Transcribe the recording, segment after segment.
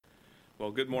Well,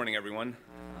 good morning, everyone.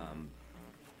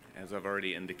 As I've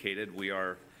already indicated, we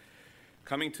are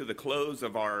coming to the close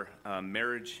of our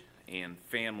marriage and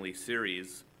family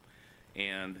series.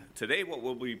 And today what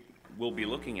we'll be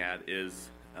looking at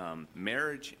is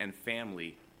marriage and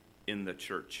family in the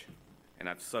church. And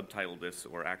I've subtitled this,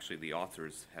 or actually the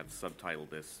authors have subtitled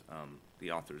this,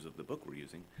 the authors of the book we're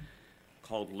using,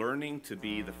 called Learning to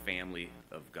Be the Family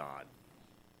of God.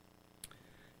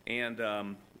 And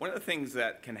one of the things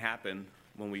that can happen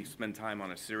when we spend time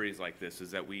on a series like this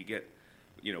is that we get,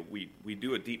 we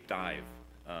do a deep dive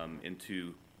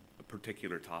into a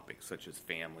particular topic, such as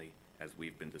family, as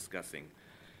we've been discussing.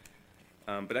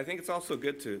 But I think it's also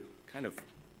good to kind of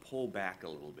pull back a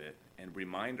little bit and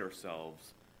remind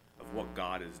ourselves of what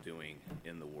God is doing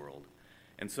in the world.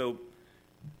 And so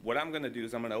what I'm going to do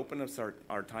is I'm going to open up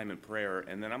our time in prayer,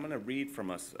 and then I'm going to read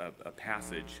from us a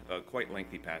passage, a quite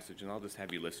lengthy passage, and I'll just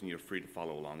have you listen. You're free to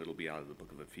follow along. It'll be out of the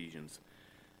book of Ephesians,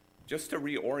 just to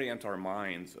reorient our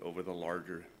minds over the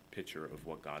larger picture of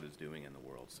what God is doing in the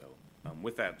world. So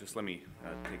with that, just let me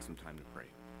take some time to pray.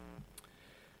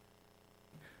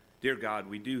 Dear God,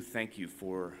 we do thank you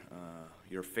for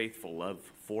your faithful love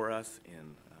for us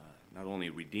in not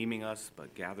only redeeming us,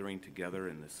 but gathering together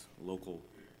in this local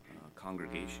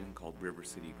congregation called River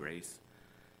City Grace.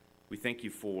 We thank you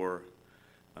for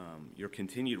your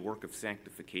continued work of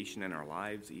sanctification in our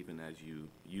lives, even as you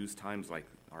use times like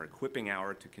our equipping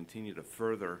hour to continue to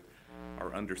further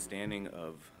our understanding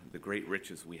of the great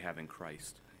riches we have in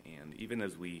Christ. And even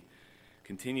as we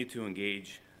continue to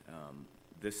engage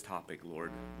this topic,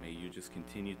 Lord, may you just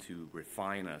continue to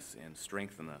refine us and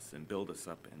strengthen us and build us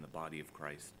up in the body of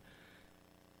Christ.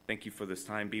 Thank you for this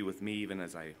time. Be with me even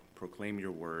as I proclaim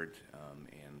your word,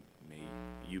 and may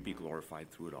you be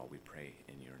glorified through it all, we pray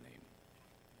in your name.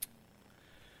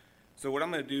 So what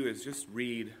I'm going to do is just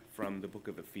read from the book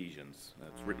of Ephesians.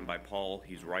 It's written by Paul.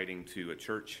 He's writing to a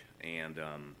church, and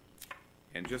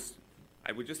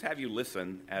I would just have you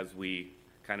listen as we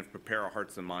kind of prepare our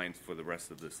hearts and minds for the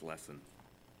rest of this lesson.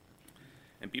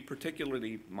 And be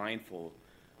particularly mindful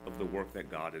of the work that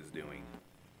God is doing.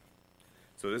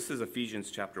 So this is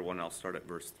Ephesians chapter 1. I'll start at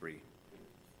verse 3.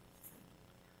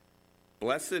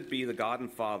 Blessed be the God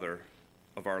and Father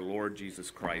of our Lord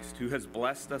Jesus Christ, who has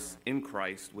blessed us in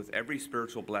Christ with every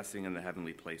spiritual blessing in the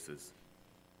heavenly places,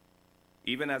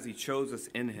 even as he chose us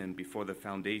in him before the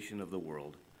foundation of the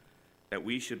world, that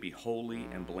we should be holy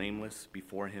and blameless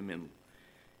before him.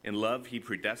 In love he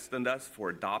predestined us for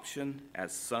adoption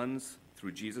as sons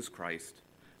through Jesus Christ,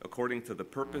 according to the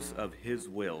purpose of his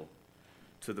will,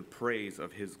 to the praise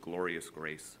of his glorious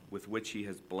grace, with which he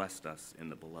has blessed us in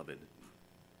the beloved.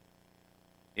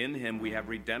 In him we have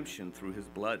redemption through his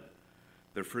blood,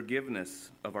 the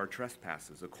forgiveness of our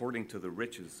trespasses, according to the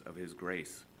riches of his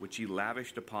grace, which he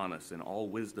lavished upon us in all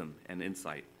wisdom and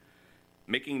insight,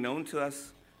 making known to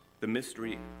us the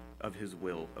mystery of his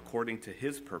will, according to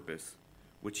his purpose,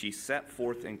 which he set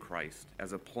forth in Christ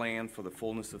as a plan for the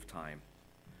fullness of time,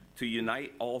 to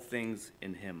unite all things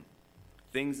in him,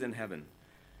 things in heaven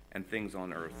and things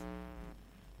on earth.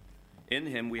 In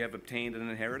him we have obtained an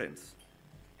inheritance,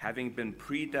 having been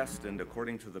predestined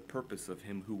according to the purpose of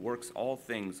him who works all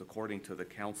things according to the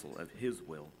counsel of his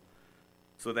will,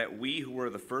 so that we who were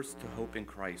the first to hope in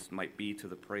Christ might be to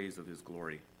the praise of his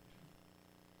glory.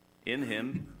 In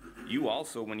him you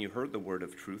also, when you heard the word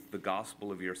of truth, the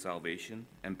gospel of your salvation,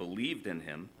 and believed in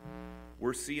him,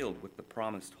 were sealed with the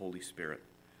promised Holy Spirit,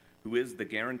 who is the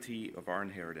guarantee of our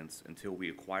inheritance until we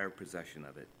acquire possession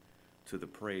of it, to the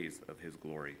praise of his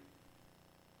glory.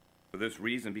 For this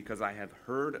reason, because I have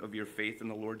heard of your faith in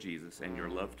the Lord Jesus and your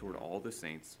love toward all the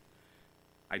saints,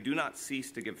 I do not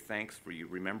cease to give thanks for you,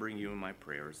 remembering you in my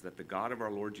prayers, that the God of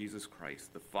our Lord Jesus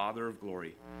Christ, the Father of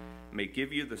glory, may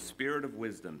give you the spirit of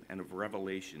wisdom and of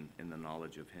revelation in the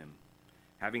knowledge of him,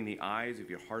 having the eyes of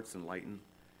your hearts enlightened,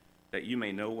 that you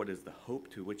may know what is the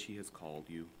hope to which he has called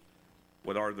you,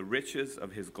 what are the riches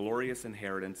of his glorious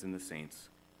inheritance in the saints,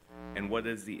 and what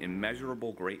is the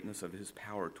immeasurable greatness of his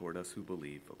power toward us who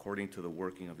believe, according to the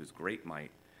working of his great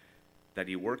might, that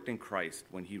he worked in Christ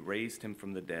when he raised him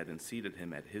from the dead and seated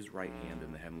him at his right hand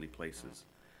in the heavenly places,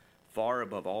 far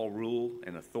above all rule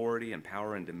and authority and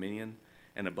power and dominion,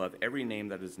 and above every name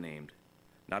that is named,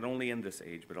 not only in this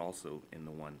age, but also in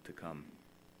the one to come.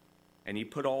 And he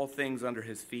put all things under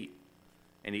his feet,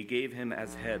 and he gave him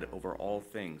as head over all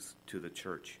things to the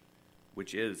church,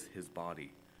 which is his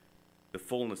body, the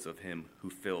fullness of him who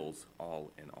fills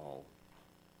all in all.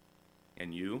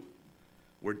 And you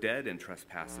were dead in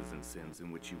trespasses and sins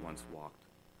in which you once walked,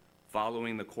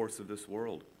 following the course of this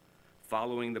world,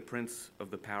 following the prince of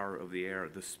the power of the air,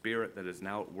 the spirit that is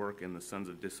now at work in the sons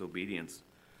of disobedience,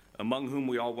 among whom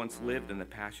we all once lived in the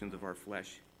passions of our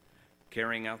flesh,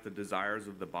 carrying out the desires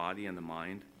of the body and the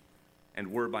mind,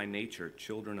 and were by nature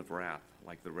children of wrath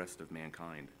like the rest of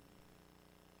mankind.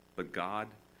 But God,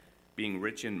 being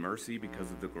rich in mercy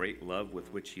because of the great love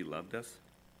with which he loved us,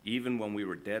 even when we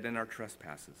were dead in our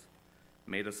trespasses,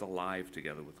 made us alive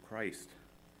together with Christ.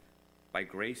 By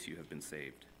grace you have been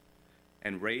saved,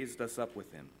 and raised us up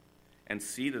with him, and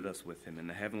seated us with him in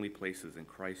the heavenly places in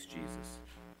Christ Jesus,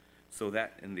 so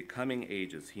that in the coming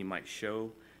ages he might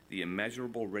show the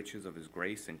immeasurable riches of his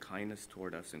grace and kindness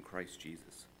toward us in Christ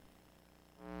Jesus.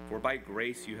 For by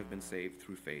grace you have been saved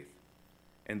through faith,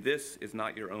 and this is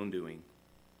not your own doing.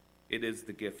 It is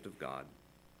the gift of God,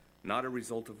 not a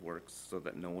result of works, so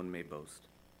that no one may boast.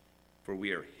 For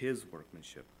we are his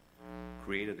workmanship,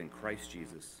 created in Christ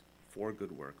Jesus for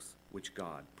good works, which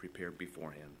God prepared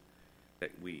beforehand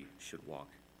that we should walk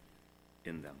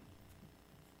in them.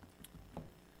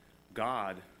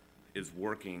 God is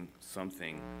working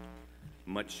something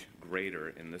much greater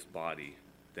in this body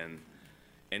than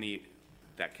any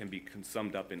that can be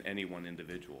summed up in any one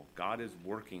individual. God is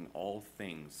working all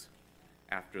things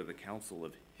after the counsel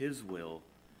of his will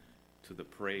to the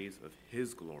praise of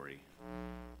his glory.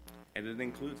 And it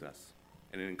includes us.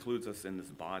 And it includes us in this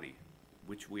body,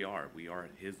 which we are. We are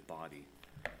his body.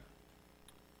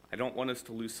 I don't want us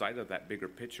to lose sight of that bigger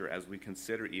picture as we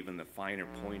consider even the finer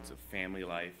points of family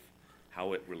life,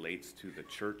 how it relates to the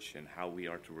church, and how we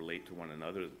are to relate to one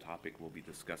another, the topic we'll be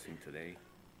discussing today.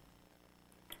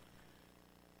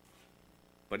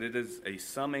 But it is a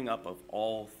summing up of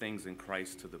all things in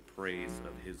Christ to the praise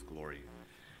of his glory.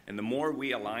 And the more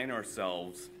we align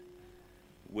ourselves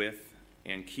with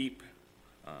and keep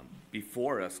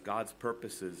before us God's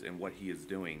purposes and what he is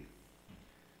doing,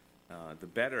 the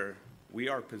better we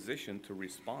are positioned to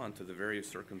respond to the various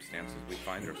circumstances we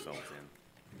find ourselves in.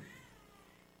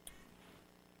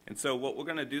 And so what we're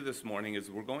going to do this morning is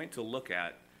we're going to look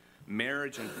at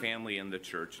marriage and family in the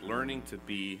church, learning to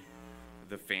be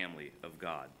the family of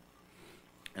God.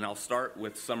 And I'll start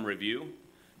with some review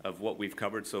of what we've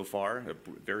covered so far, a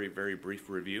very, very brief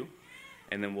review,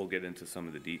 and then we'll get into some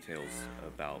of the details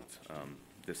about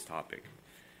this topic.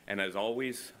 And as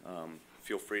always,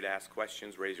 feel free to ask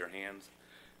questions, raise your hands,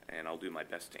 and I'll do my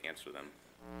best to answer them.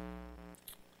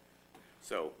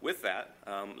 So with that,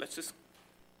 let's just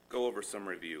go over some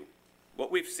review.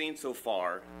 What we've seen so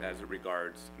far as it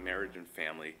regards marriage and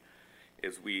family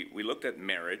is we looked at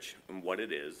marriage and what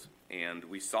it is, and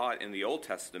we saw it in the Old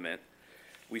Testament.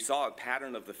 We saw a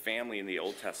pattern of the family in the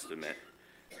Old Testament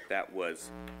that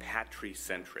was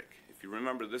patricentric. If you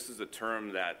remember, this is a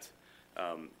term that,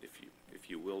 if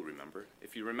you will remember.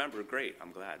 If you remember, great,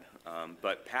 I'm glad.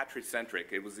 But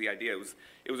patricentric, it was the idea,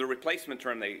 it was a replacement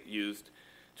term they used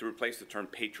to replace the term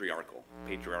patriarchal.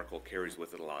 Patriarchal carries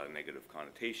with it a lot of negative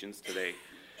connotations today.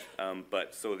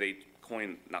 But so they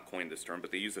not coined this term,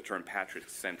 but they used the term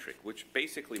patricentric, which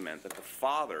basically meant that the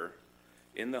father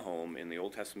in the home in the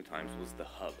Old Testament times was the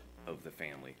hub of the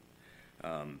family.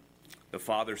 The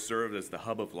father served as the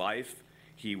hub of life.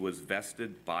 He was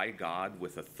vested by God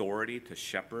with authority to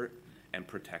shepherd and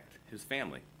protect his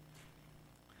family.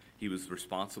 He was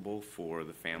responsible for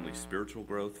the family's spiritual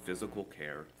growth, physical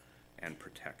care, and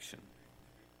protection.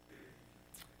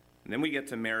 And then we get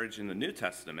to marriage in the New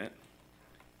Testament,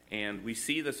 and we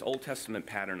see this Old Testament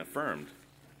pattern affirmed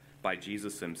by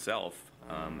Jesus himself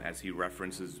as he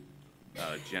references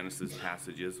Genesis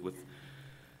passages with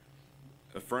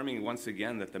affirming once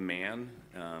again that the man,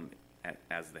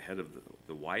 as the head of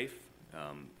the wife,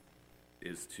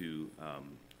 is to,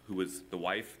 who is the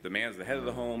wife, the man is the head of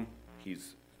the home,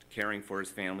 he's caring for his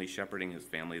family, shepherding his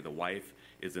family. The wife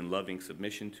is in loving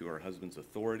submission to her husband's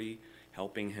authority,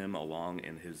 helping him along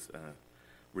in his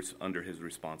under his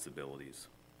responsibilities.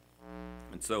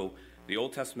 And so the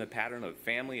Old Testament pattern of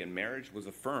family and marriage was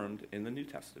affirmed in the New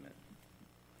Testament.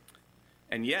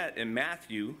 And yet in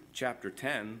Matthew chapter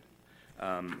 10,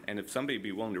 and if somebody would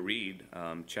be willing to read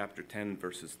chapter 10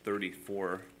 verses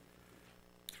 34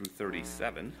 through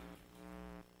 37,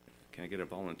 can I get a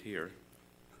volunteer?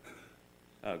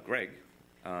 Greg.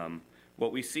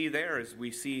 What we see there is we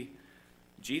see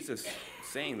Jesus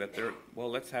saying that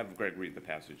let's have Greg read the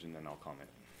passage and then I'll comment.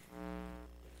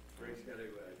 Greg's got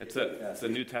to, it's a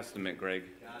New Testament, Greg.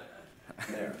 Got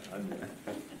it. There, I'm there.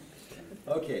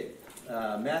 Okay,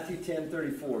 Matthew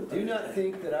 10:34. Do not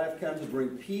think that I have come to bring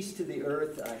peace to the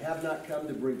earth. I have not come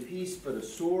to bring peace, but a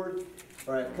sword.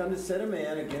 For I have come to set a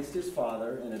man against his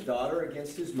father, and a daughter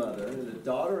against his mother, and a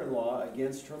daughter-in-law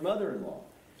against her mother-in-law.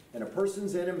 And a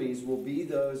person's enemies will be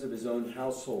those of his own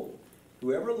household.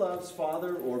 Whoever loves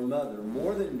father or mother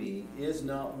more than me is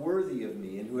not worthy of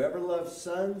me, and whoever loves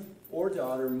son or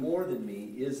daughter more than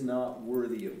me is not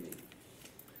worthy of me.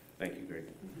 Thank you, Greg.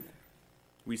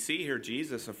 We see here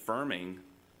Jesus affirming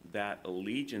that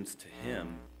allegiance to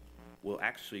him will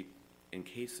actually, in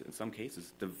some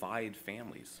cases, divide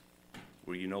families,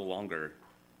 where you no longer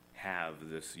have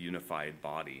this unified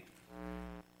body.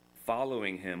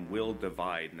 Following him will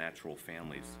divide natural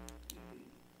families.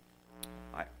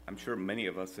 I'm sure many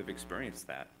of us have experienced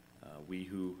that. We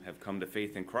who have come to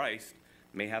faith in Christ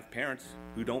may have parents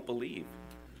who don't believe.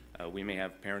 We may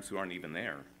have parents who aren't even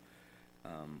there.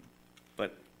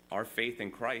 But our faith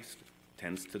in Christ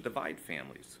tends to divide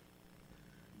families.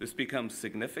 This becomes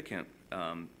significant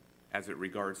as it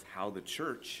regards how the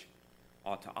church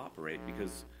ought to operate,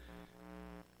 because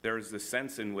there's the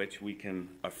sense in which we can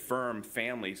affirm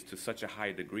families to such a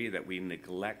high degree that we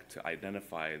neglect to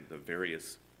identify the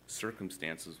various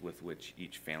circumstances with which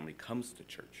each family comes to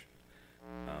church.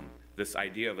 This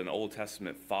idea of an Old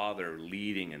Testament father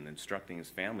leading and instructing his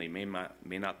family may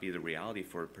not be the reality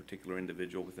for a particular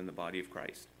individual within the body of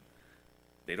Christ.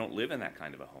 They don't live in that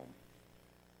kind of a home.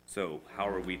 So how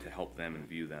are we to help them and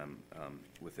view them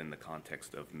within the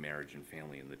context of marriage and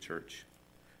family in the church?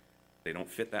 They don't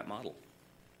fit that model.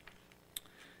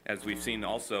 As we've seen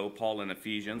also, Paul in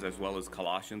Ephesians, as well as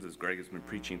Colossians, as Greg has been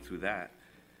preaching through that,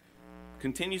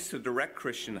 continues to direct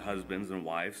Christian husbands and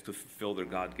wives to fulfill their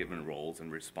God-given roles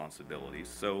and responsibilities.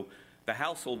 So the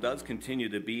household does continue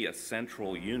to be a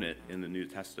central unit in the New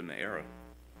Testament era.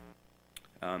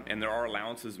 And there are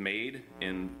allowances made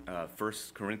in 1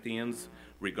 Corinthians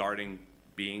regarding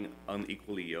being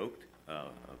unequally yoked, a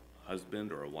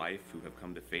husband or a wife who have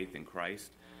come to faith in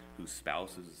Christ, whose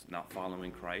spouse is not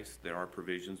following Christ. There are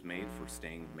provisions made for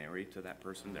staying married to that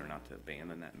person. They're not to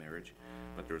abandon that marriage.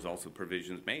 But there's also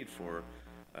provisions made for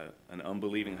an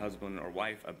unbelieving husband or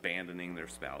wife abandoning their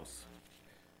spouse.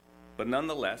 But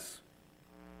nonetheless,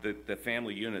 the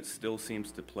family unit still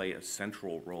seems to play a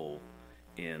central role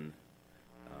in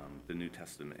the New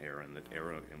Testament era and the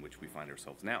era in which we find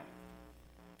ourselves now.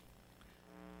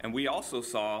 And we also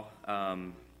saw,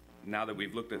 now that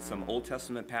we've looked at some Old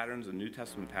Testament patterns and New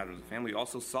Testament patterns of family, we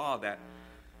also saw that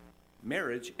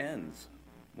marriage ends.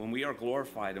 When we are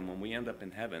glorified and when we end up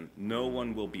in heaven, no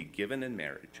one will be given in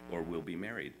marriage or will be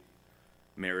married.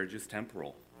 Marriage is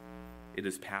temporal. It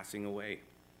is passing away.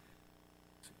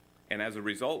 And as a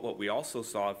result, what we also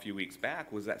saw a few weeks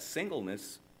back was that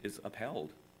singleness is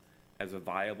upheld as a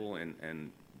viable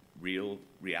and real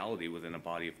reality within a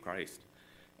body of Christ.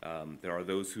 There are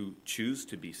those who choose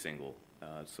to be single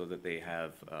so that they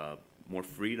have more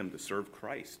freedom to serve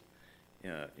Christ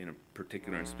in a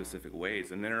particular and specific ways.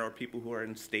 And then there are people who are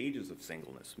in stages of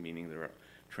singleness, meaning they're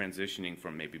transitioning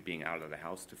from maybe being out of the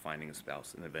house to finding a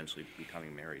spouse and eventually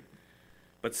becoming married.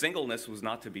 But singleness was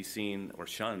not to be seen or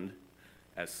shunned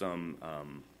as some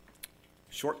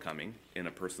shortcoming in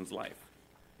a person's life.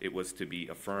 It was to be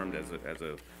affirmed as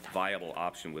a viable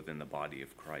option within the body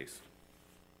of Christ.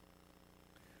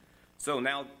 So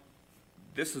now,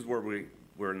 this is where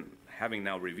we're having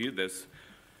now reviewed this.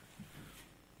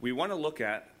 We want to look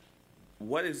at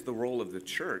what is the role of the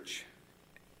church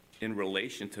in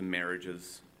relation to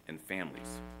marriages and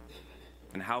families,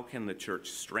 and how can the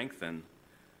church strengthen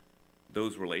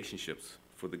those relationships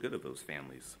for the good of those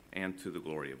families and to the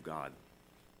glory of God.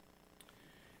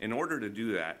 In order to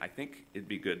do that, I think it'd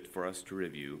be good for us to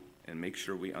review and make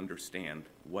sure we understand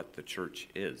what the church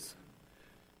is.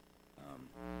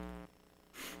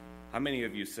 How many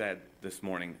of you said this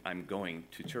morning, I'm going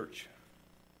to church?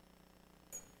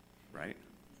 Right?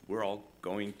 We're all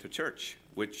going to church,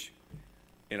 which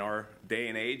in our day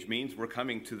and age means we're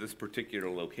coming to this particular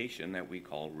location that we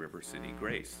call River City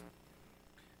Grace.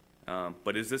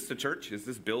 But is this the church? Is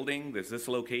this building, is this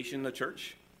location the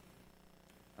church?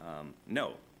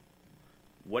 No.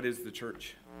 What is the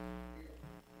church?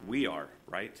 We are,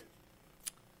 right?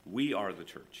 We are the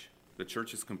church. The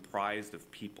church is comprised of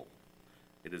people.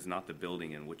 It is not the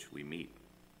building in which we meet.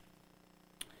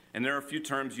 And there are a few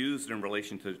terms used in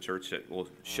relation to the church that will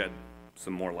shed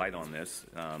some more light on this.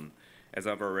 As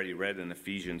I've already read in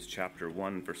Ephesians chapter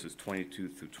 1, verses 22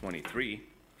 through 23,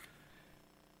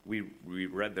 we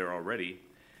read there already,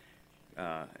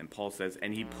 and Paul says,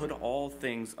 and he put all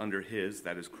things under his,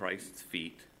 that is Christ's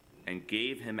feet, and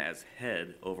gave him as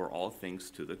head over all things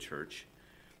to the church,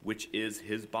 which is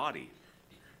his body,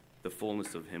 the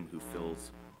fullness of him who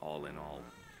fills all in all.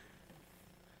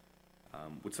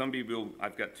 Would somebody be,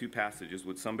 I've got two passages,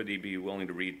 would somebody be willing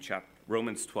to read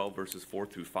Romans 12, verses 4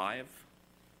 through 5?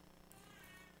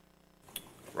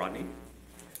 Rodney?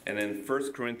 And then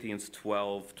 1 Corinthians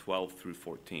 12, 12 through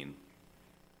 14.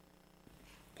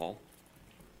 Paul?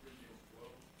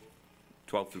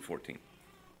 12 through 14.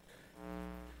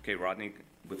 Okay, Rodney,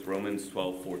 with Romans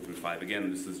 12, 4 through 5.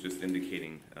 Again, this is just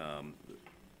indicating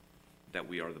that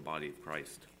we are the body of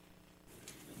Christ.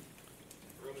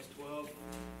 Romans 12.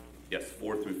 Yes,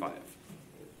 4 through 5.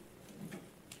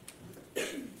 Do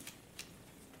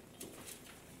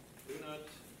not,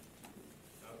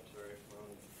 oh, sorry,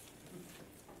 wrong.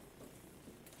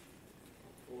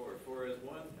 For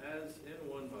as in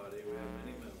one body we have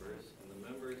many members, and the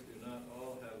members do not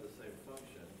all have the same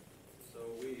function, so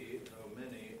we, though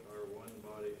many, are one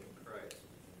body in Christ,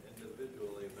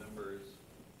 individually members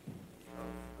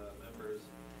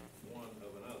one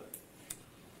of another.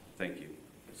 Thank you.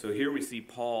 So here we see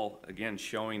Paul again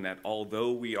showing that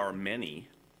although we are many,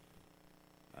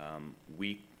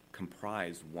 we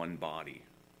comprise one body,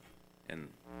 and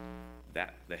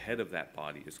that the head of that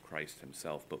body is Christ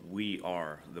himself, but we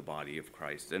are the body of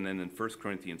Christ. And then in 1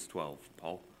 Corinthians 12,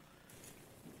 Paul?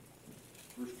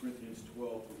 1 Corinthians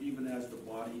 12, for even as the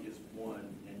body is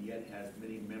one and yet has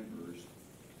many members,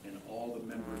 and all the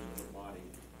members of the body,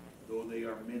 though they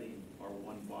are many, are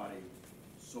one body,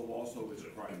 so also is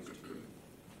Christ.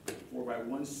 For by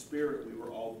one Spirit we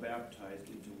were all baptized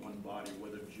into one body,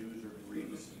 whether Jews or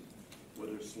Greeks,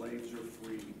 whether slaves or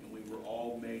free, and we were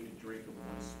all made to drink of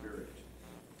one Spirit.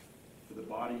 For the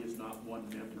body is not one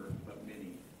member, but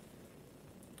many.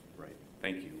 Right.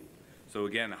 Thank you. So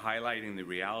again, highlighting the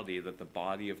reality that the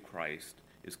body of Christ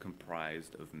is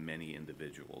comprised of many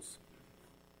individuals.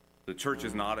 The church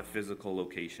is not a physical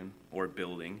location or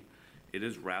building. It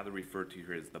is rather referred to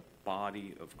here as the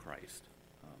body of Christ.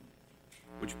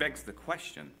 Which begs the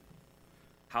question,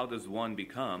 how does one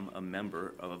become a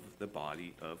member of the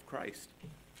body of Christ?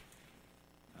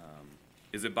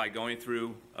 Is it by going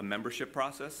through a membership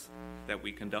process that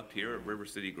we conduct here at River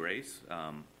City Grace?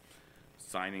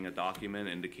 Signing a document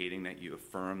indicating that you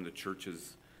affirm the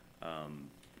church's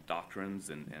doctrines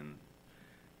and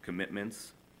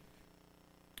commitments?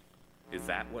 Is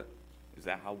that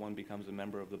how one becomes a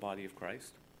member of the body of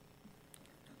Christ?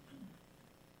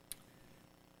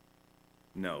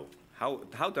 No.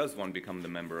 How does one become the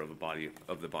member of the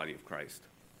body of Christ?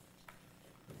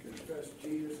 Confess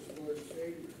Jesus as Lord and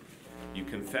Savior. You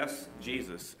confess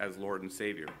Jesus as Lord and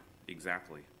Savior.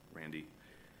 Exactly, Randy.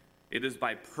 It is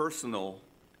by personal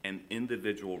and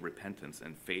individual repentance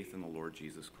and faith in the Lord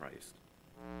Jesus Christ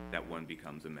that one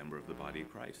becomes a member of the body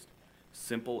of Christ.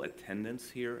 Simple attendance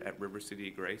here at River City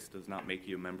Grace does not make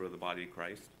you a member of the body of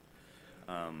Christ.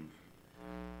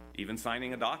 Even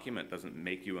signing a document doesn't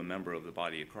make you a member of the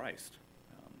body of Christ.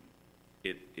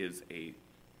 It is a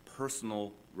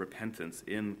personal repentance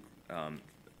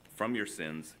from your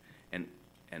sins and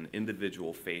an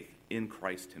individual faith in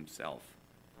Christ himself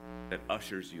that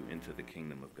ushers you into the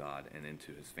kingdom of God and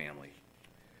into his family.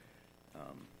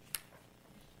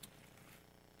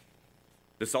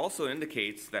 This also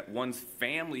indicates that one's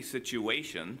family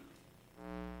situation,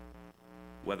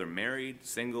 whether married,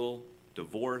 single,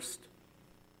 divorced,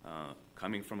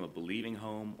 coming from a believing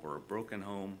home or a broken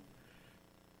home,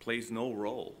 plays no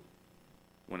role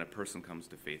when a person comes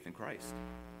to faith in Christ.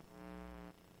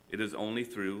 It is only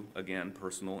through, again,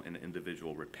 personal and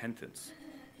individual repentance.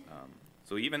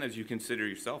 So even as you consider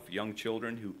yourself young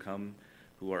children who come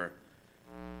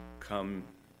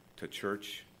to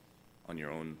church on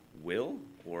your own will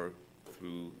or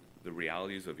through the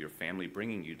realities of your family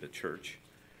bringing you to church,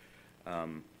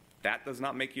 that does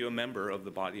not make you a member of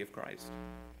the body of Christ.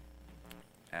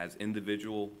 As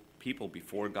individual people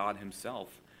before God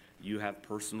himself, you have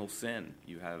personal sin.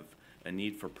 You have a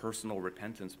need for personal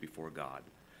repentance before God.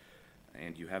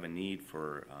 And you have a need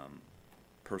for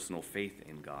personal faith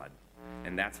in God.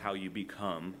 And that's how you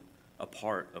become a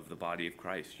part of the body of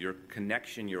Christ. Your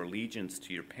connection, your allegiance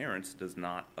to your parents does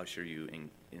not usher you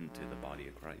into the body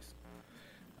of Christ.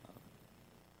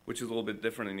 Which is a little bit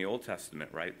different in the Old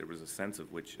Testament, right? There was a sense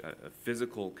of which a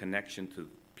physical connection to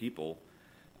people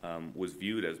was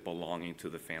viewed as belonging to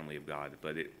the family of God,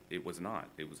 but it was not.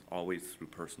 It was always through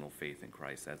personal faith in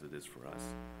Christ, as it is for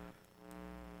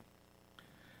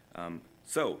us.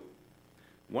 So,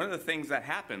 one of the things that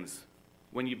happens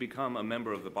when you become a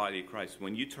member of the body of Christ,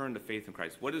 when you turn to faith in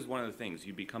Christ, what is one of the things?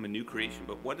 You become a new creation,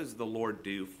 but what does the Lord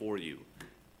do for you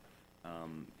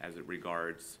as it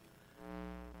regards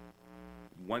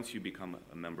once you become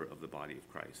a member of the body of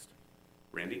Christ?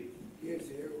 Randy? He gives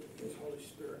you his Holy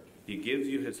Spirit. He gives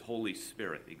you his Holy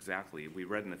Spirit, exactly. We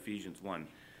read in Ephesians 1,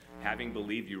 having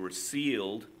believed you were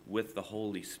sealed with the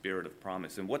Holy Spirit of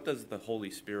promise. And what does the Holy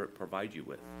Spirit provide you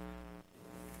with?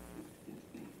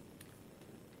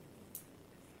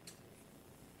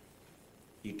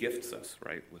 He gifts us,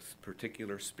 right, with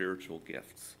particular spiritual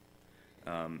gifts.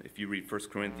 If you read 1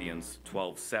 Corinthians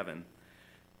 12:7,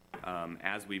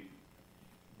 as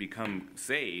we become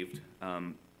saved,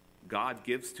 God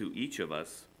gives to each of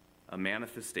us a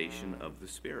manifestation of the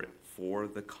Spirit for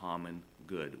the common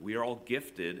good. We are all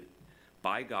gifted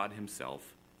by God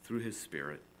himself through his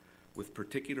Spirit with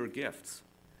particular gifts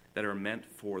that are meant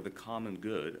for the common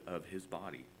good of his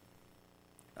body.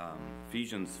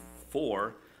 Ephesians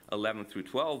 4:11 through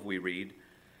 12, we read,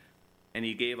 "And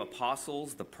he gave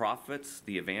apostles, the prophets,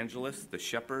 the evangelists, the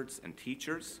shepherds, and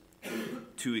teachers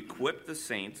to equip the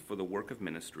saints for the work of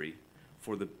ministry,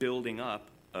 for the building up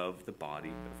of the body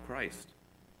of Christ."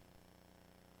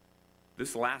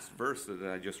 This last verse that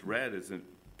I just read is of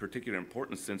particular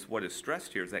importance, since what is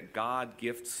stressed here is that God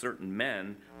gifts certain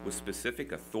men with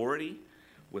specific authority,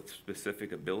 with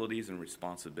specific abilities and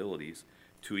responsibilities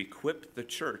to equip the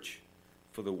church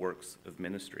for the works of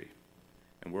ministry.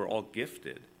 And we're all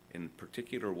gifted in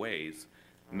particular ways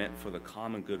meant for the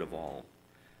common good of all.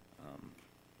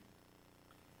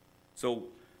 So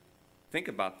think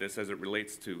about this as it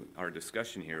relates to our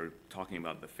discussion here, talking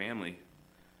about the family.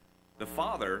 The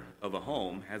father of a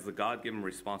home has the God-given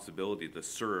responsibility to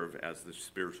serve as the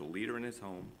spiritual leader in his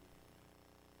home.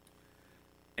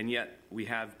 And yet we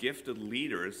have gifted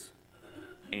leaders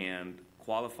and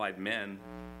qualified men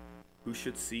who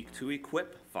should seek to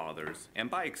equip fathers, and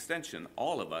by extension,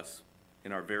 all of us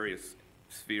in our various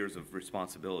spheres of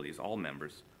responsibilities, all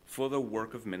members, for the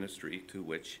work of ministry to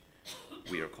which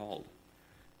we are called.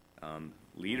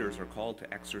 Leaders are called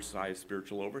to exercise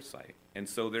spiritual oversight. And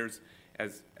so there's,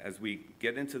 as we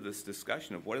get into this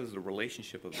discussion of what is the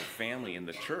relationship of the family and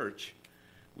the church,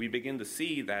 we begin to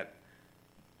see that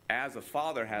as a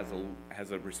father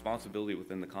has a responsibility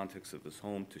within the context of his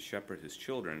home to shepherd his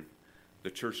children,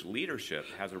 the church leadership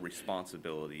has a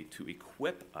responsibility to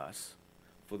equip us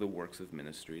for the works of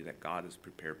ministry that God has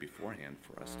prepared beforehand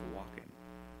for us to walk in.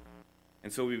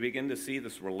 And so we begin to see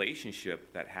this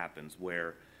relationship that happens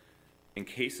where, in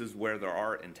cases where there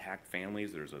are intact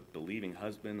families, there's a believing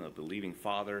husband, a believing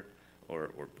father,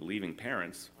 or believing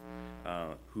parents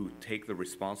who take the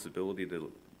responsibility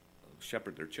to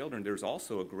shepherd their children, there's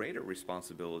also a greater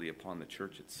responsibility upon the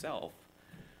church itself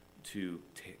to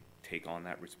take on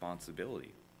that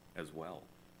responsibility as well.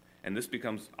 And this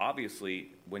becomes,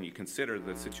 obviously, when you consider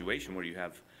the situation where you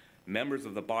have members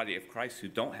of the body of Christ who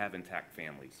don't have intact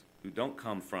families, who don't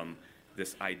come from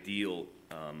this ideal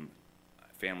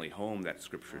family home that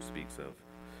Scripture speaks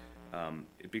of,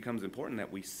 it becomes important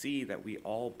that we see that we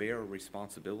all bear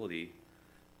responsibility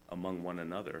among one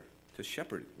another to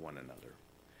shepherd one another.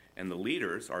 And the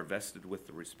leaders are vested with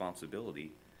the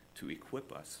responsibility to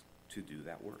equip us to do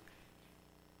that work.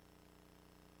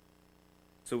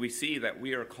 So we see that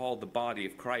we are called the body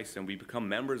of Christ, and we become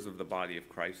members of the body of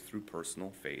Christ through personal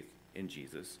faith in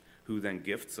Jesus, who then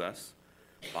gifts us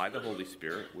by the Holy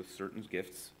Spirit with certain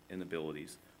gifts and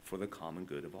abilities for the common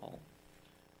good of all.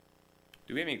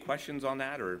 Do we have any questions on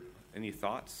that, or any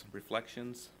thoughts,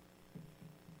 reflections?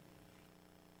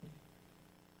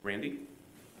 Randy?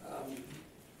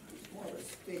 It's more of a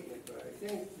statement, but I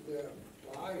think the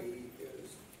body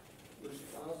is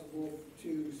responsible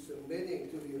to submitting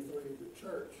to the authority of the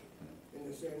church in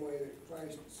the same way that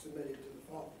Christ submitted to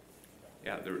the Father.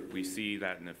 Yeah, we see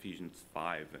that in Ephesians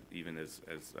 5, even as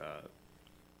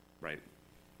right,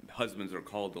 husbands are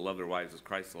called to love their wives as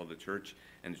Christ loved the church,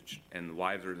 and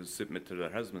wives are to submit to their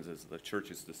husbands as the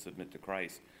church is to submit to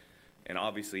Christ. And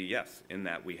obviously, yes, in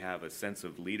that we have a sense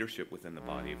of leadership within the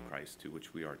body of Christ to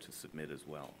which we are to submit as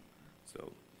well.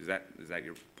 So is that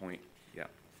your point? Yeah.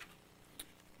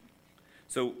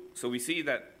 So we see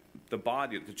that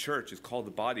the church is called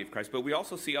the body of Christ, but we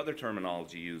also see other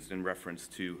terminology used in reference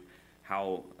to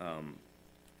how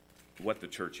what the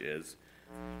church is.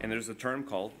 And there's a term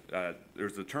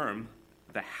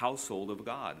the household of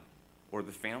God, or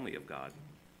the family of God.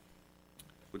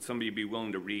 Would somebody be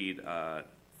willing to read 1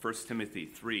 Timothy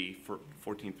 3,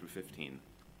 14 through 15?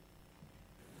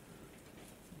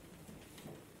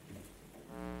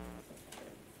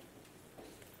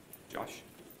 Josh?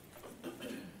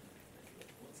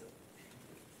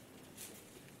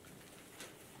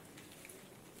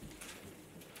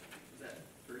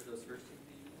 Those first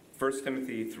 1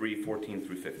 Timothy 3, 14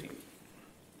 through 15.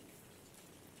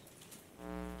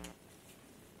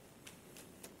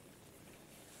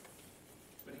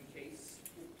 But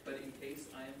in case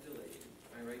I am delayed,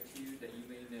 I write to you that you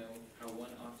may know how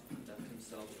one ought to conduct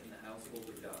himself in the household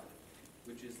of God,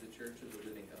 which is the church of the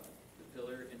living God, the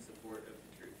pillar and support of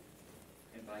the truth.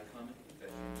 And by common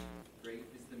confession, great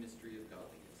is the mystery of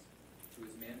godliness, who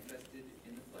is manifested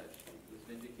in the flesh, was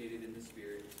vindicated in the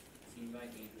spirit, seen by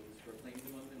angels, proclaimed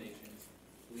among the nations,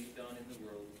 believed on in the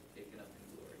world, taken up in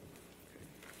glory.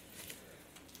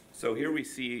 So here we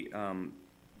see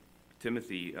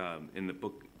Timothy, in the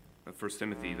book of 1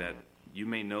 Timothy, that you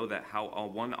may know that how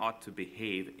one ought to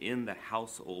behave in the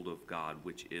household of God,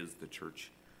 which is the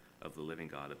church of the living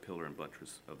God, a pillar and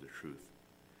buttress of the truth.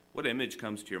 What image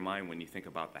comes to your mind when you think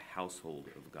about the household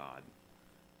of God?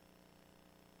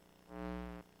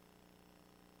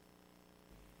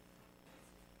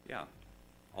 Yeah,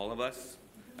 all of us.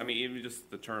 I mean, even just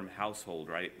the term household,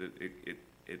 right?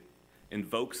 It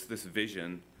invokes this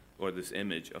vision or this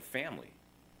image of family,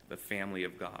 the family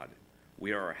of God.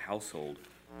 We are a household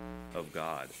of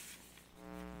God.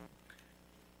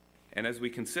 And as we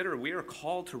consider, we are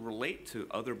called to relate to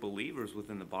other believers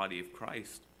within the body of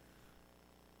Christ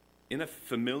in a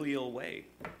familial way.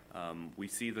 We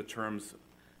see the terms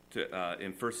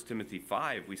in 1 Timothy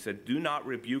 5. We said, do not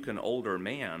rebuke an older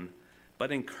man,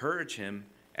 but encourage him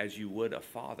as you would a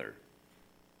father.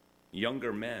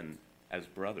 Younger men as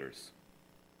brothers.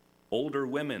 Older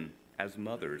women as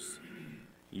mothers.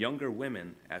 Younger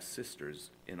women as sisters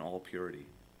in all purity.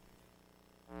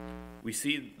 We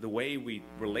see the way we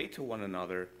relate to one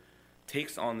another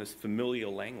takes on this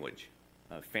familial language,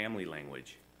 family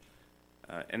language.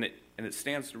 And it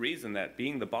stands to reason that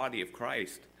being the body of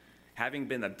Christ, having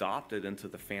been adopted into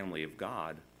the family of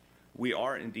God, we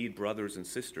are indeed brothers and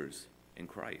sisters in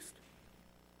Christ.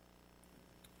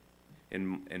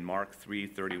 In Mark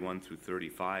 3:31 through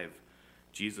 35,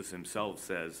 Jesus himself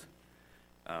says,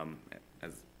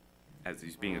 as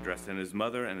he's being addressed, and his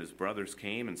mother and his brothers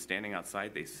came, and standing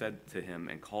outside, they said to him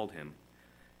and called him.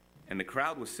 And the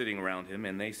crowd was sitting around him,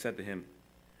 and they said to him,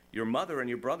 your mother and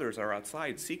your brothers are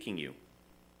outside seeking you.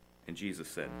 And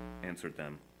Jesus answered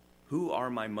them, who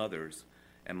are my mothers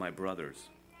and my brothers?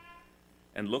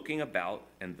 And looking about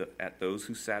at those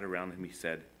who sat around him, he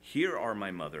said, here are my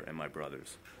mother and my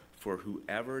brothers. For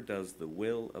whoever does the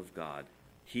will of God,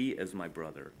 he is my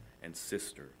brother and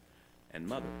sister and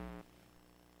mother.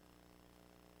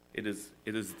 It is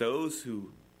those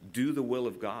who do the will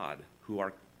of God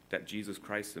that Jesus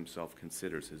Christ himself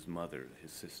considers his mother,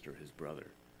 his sister, his brother.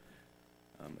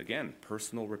 Again,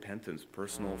 personal repentance,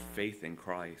 personal faith in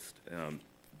Christ,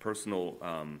 personal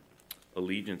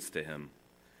allegiance to him.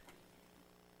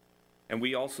 And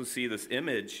we also see this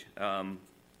image,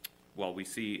 we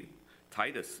see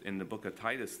Titus, in the book of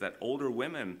Titus, that older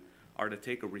women are to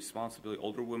take a responsibility,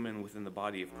 older women within the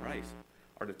body of Christ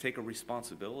are to take a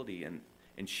responsibility in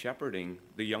shepherding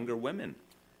the younger women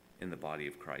in the body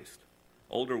of Christ.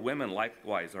 Older women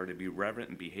likewise are to be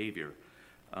reverent in behavior,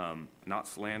 not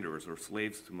slanderers or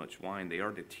slaves to much wine. They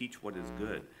are to teach what is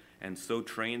good, and so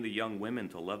train the young women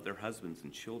to love their husbands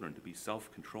and children, to be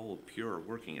self-controlled, pure,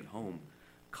 working at home,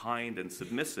 kind and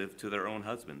submissive to their own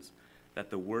husbands, that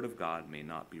the word of God may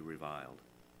not be reviled.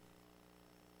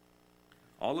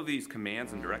 All of these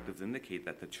commands and directives indicate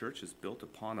that the church is built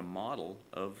upon a model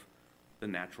of the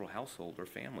natural household or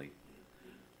family.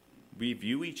 We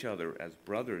view each other as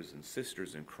brothers and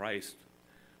sisters in Christ.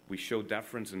 We show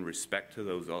deference and respect to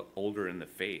those older in the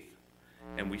faith.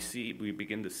 And we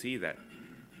begin to see that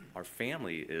our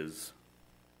family is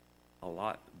a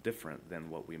lot different than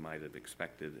what we might have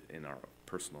expected in our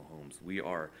personal homes. We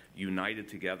are united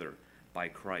together by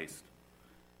Christ,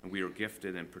 and we are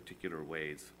gifted in particular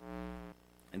ways.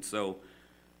 And so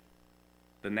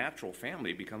the natural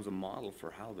family becomes a model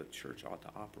for how the church ought to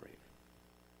operate.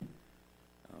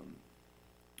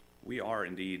 We are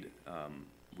indeed,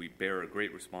 we bear a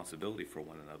great responsibility for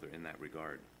one another in that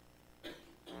regard.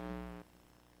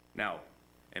 Now,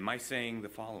 am I saying the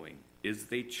following? Is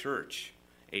the church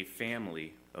a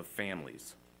family of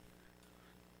families?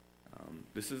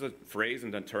 This is a phrase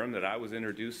and a term that I was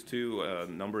introduced to a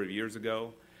number of years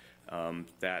ago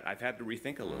that I've had to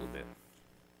rethink a little bit.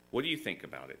 What do you think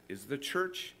about it? Is the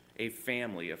church a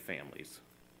family of families?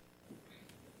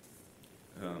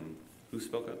 Who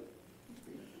spoke up?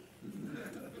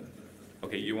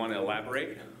 Okay, you want to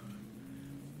elaborate?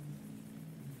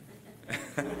 You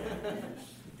come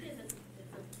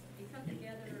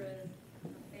together as a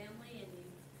family and you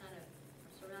kind of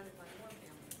are surrounded by more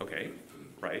families. Okay,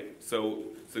 right. So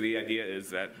the idea is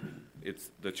that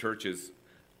the church is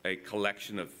a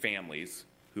collection of families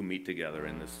who meet together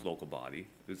in this local body.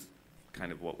 This is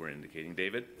kind of what we're indicating.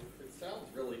 David? It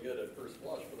sounds really good at first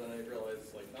blush, but then I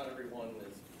realize not everyone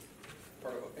is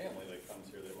part of a family that comes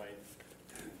here.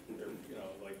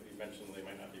 Like you mentioned, they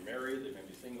might not be married, they might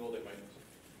be single, they might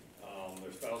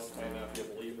their spouse might not be a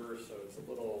believer, so it's a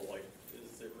little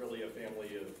is it really a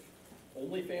family of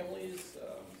only families? It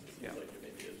seems like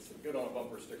maybe it's good on a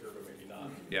bumper sticker, but maybe not.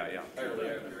 Yeah. Entirely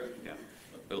accurate. Yeah.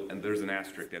 And there's an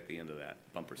asterisk at the end of that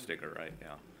bumper sticker, right?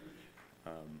 Yeah.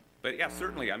 But yeah,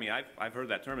 certainly. I mean, I've heard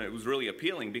that term, and it was really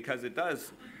appealing because it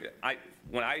does.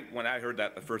 When I heard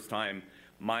that the first time,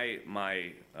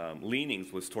 my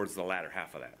leanings was towards the latter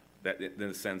half of that. That in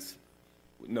a sense,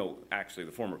 no, actually,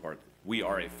 the former part. We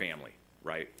are a family,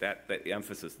 right? That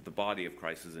emphasis that the body of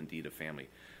Christ is indeed a family.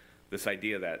 This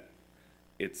idea that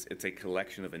it's a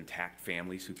collection of intact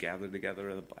families who gather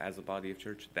together as a body of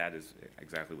church. That is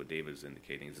exactly what David is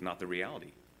indicating. It's not the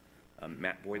reality.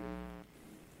 Matt Boyd.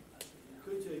 You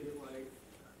could take it like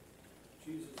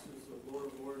Jesus is the Lord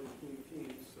of Lords and King of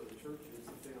Kings, so the church is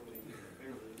the family of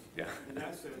families. Yeah. In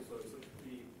that sense, so it's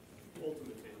the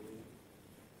ultimate family.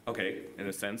 Okay, in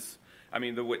a sense. I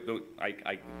mean,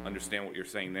 I understand what you're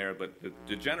saying there, but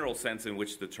the general sense in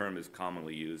which the term is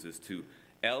commonly used is to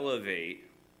elevate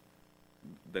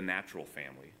the natural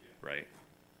family, right,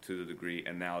 to the degree,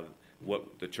 and now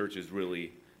what the church is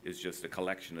really is just a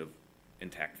collection of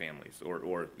intact families,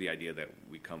 or the idea that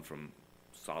we come from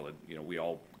solid, we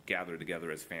all gather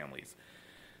together as families.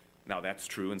 Now, that's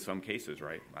true in some cases,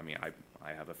 right? I mean,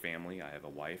 I have a family, I have a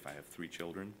wife, I have 3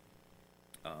 children,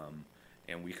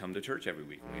 and we come to church every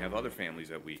week. And we have other families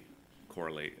that we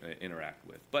interact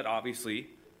with. But obviously,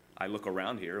 I look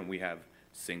around here, and we have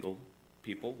single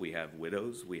people, we have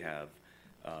widows, we have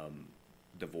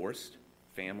divorced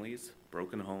families,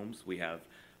 broken homes, we have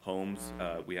homes,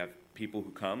 we have people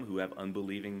who come who have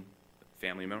unbelieving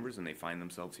family members, and they find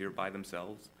themselves here by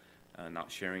themselves,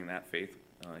 not sharing that faith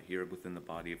here within the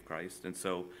body of Christ. And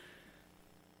so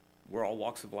we're all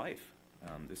walks of life.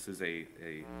 This is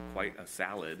quite a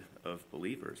salad of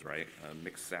believers, right? A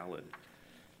mixed salad.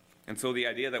 And so the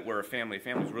idea that we're a family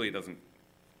really doesn't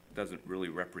really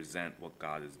represent what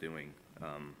God is doing.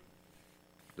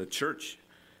 The church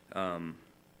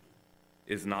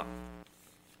is not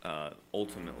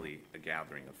ultimately a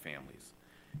gathering of families.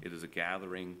 It is a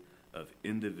gathering of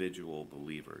individual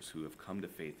believers who have come to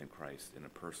faith in Christ in a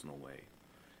personal way.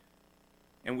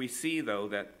 And we see, though,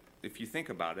 that if you think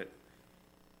about it,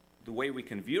 the way we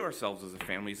can view ourselves as a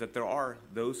family is that there are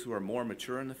those who are more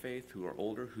mature in the faith, who are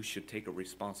older, who should take a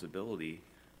responsibility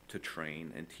to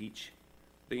train and teach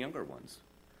the younger ones.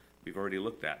 We've already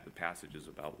looked at the passages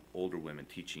about older women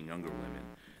teaching younger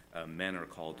women. Men are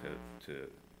called to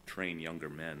train younger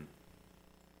men.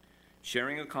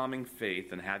 Sharing a common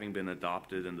faith and having been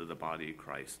adopted into the body of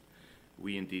Christ,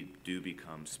 we indeed do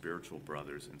become spiritual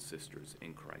brothers and sisters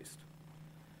in Christ.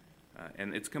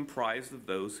 And it's comprised of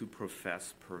those who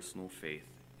profess personal faith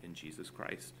in Jesus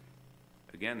Christ.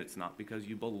 Again, it's not because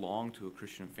you belong to a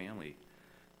Christian family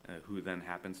who then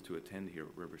happens to attend here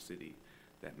at River City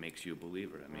that makes you a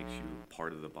believer, that makes you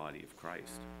part of the body of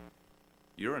Christ.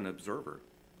 You're an observer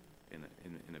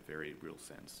in a very real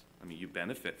sense. I mean, you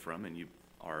benefit from and you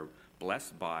are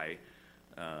blessed by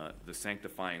the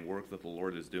sanctifying work that the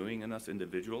Lord is doing in us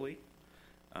individually.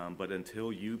 But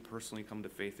until you personally come to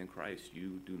faith in Christ,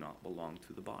 you do not belong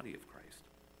to the body of Christ.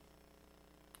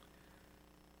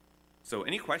 So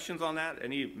any questions on that?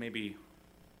 Any maybe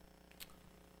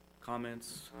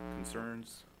comments,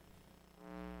 concerns?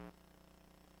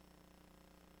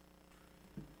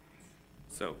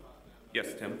 So, yes,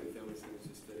 Tim? Family things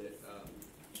just fit it.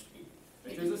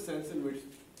 Like there's a sense in which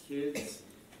kids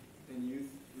and youth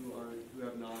who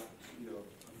have not,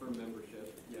 a firm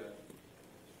membership yet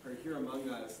are here among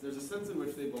us. There's a sense in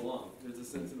which they belong. There's a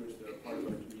sense in which they're part of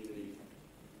our community.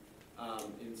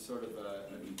 In sort of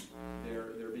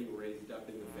they're being raised up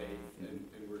in the faith,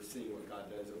 and we're seeing what God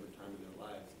does over time in their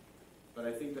lives. But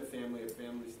I think the family of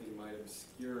families thing might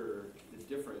obscure the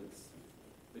difference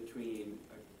between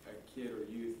a kid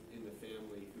or youth in the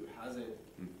family who hasn't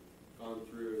gone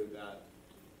through that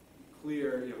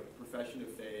clear, profession of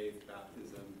faith,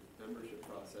 baptism, membership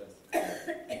process.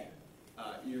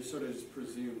 You're sort of just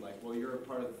presumed like, well, you're a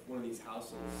part of one of these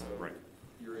households, so right.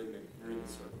 you're in the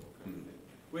circle kind of thing.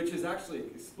 Which is actually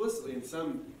explicitly in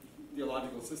some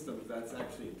theological systems that's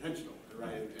actually intentional,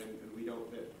 right? And we don't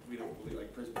believe,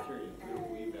 like Presbyterians, we don't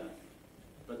believe that.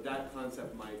 But that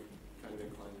concept might kind of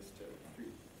incline us to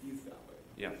treat youth that way.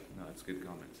 Yeah, no, that's good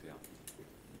comments, yeah.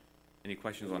 Any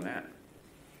questions on that?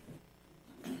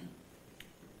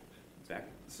 Zach?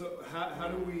 So how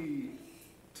do we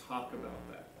talk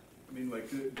about that? I mean, like,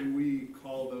 do we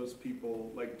call those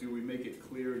people, like, do we make it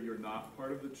clear you're not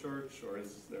part of the church, or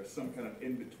is there some kind of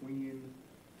in-between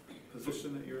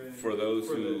position that you're in? For those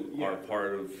who are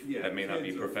part of, that may not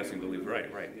be professing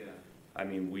believers, right. Yeah. I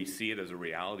mean, we see it as a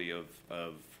reality of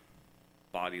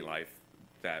body life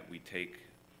that we take,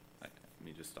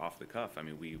 just off the cuff. I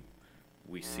mean,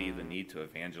 we see the need to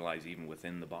evangelize even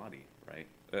within the body, right?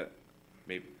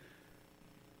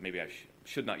 maybe I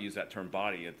should not use that term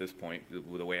body at this point,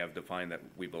 the way I've defined that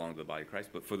we belong to the body of Christ,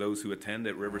 but for those who attend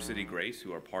at River City Grace,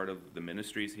 who are part of the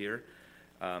ministries here,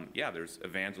 there's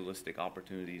evangelistic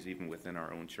opportunities even within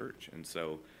our own church. And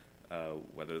so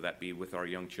whether that be with our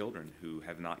young children who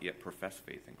have not yet professed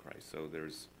faith in Christ. So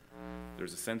there's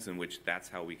a sense in which that's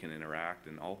how we can interact,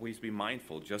 and always be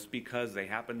mindful, just because they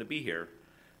happen to be here,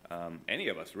 any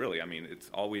of us really, I mean, it's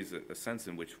always a sense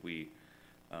in which we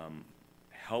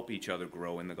help each other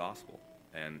grow in the gospel,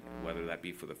 and whether that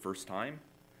be for the first time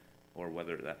or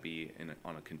whether that be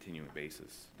on a continuing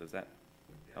basis. Does that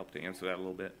help to answer that a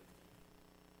little bit?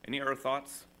 Any other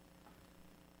thoughts?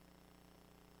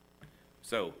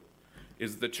 So,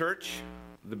 is the church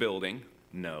the building?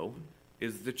 No.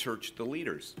 Is the church the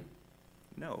leaders?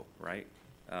 No, right?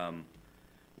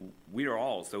 We are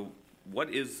all. So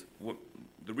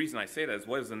the reason I say that is,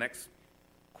 what is the next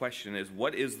question is,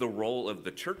 what is the role of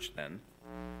the church then,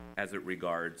 as it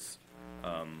regards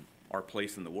our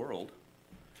place in the world,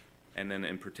 and then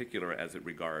in particular as it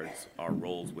regards our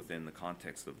roles within the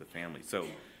context of the family? So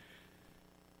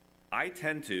I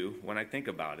tend to, when I think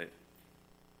about it,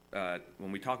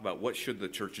 when we talk about what should the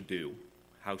church do,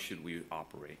 how should we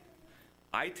operate,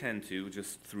 I tend to,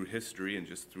 just through history and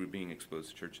just through being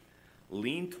exposed to church,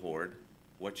 lean toward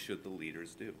what should the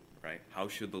leaders do, right? How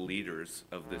should the leaders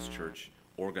of this church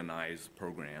organize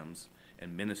programs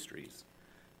and ministries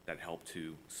that help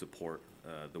to support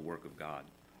the work of God?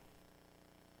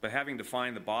 But having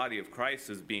defined the body of Christ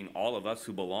as being all of us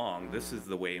who belong, this is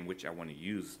the way in which I want to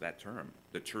use that term.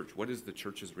 The church. What is the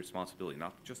church's responsibility?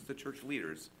 Not just the church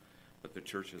leaders, but the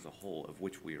church as a whole, of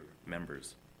which we are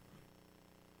members.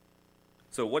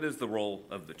 So what is the role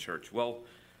of the church? Well,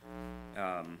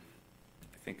 I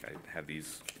think I have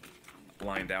these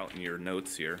lined out in your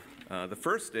notes here. The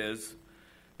first is,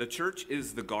 the church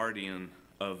is the guardian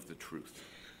of the truth.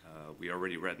 We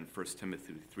already read in 1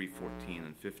 Timothy 3:14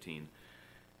 and 15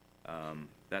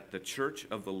 that the church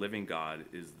of the living God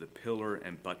is the pillar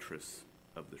and buttress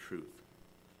of the truth.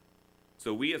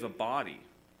 So we as a body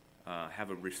have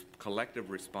a collective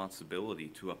responsibility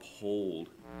to uphold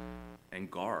and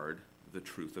guard the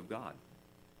truth of God.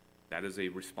 That is a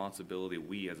responsibility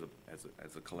we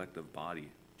as a collective body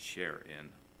share in.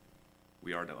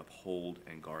 We are to uphold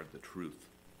and guard the truth.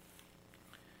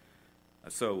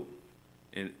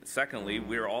 Secondly,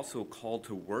 we are also called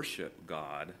to worship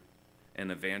God and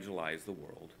evangelize the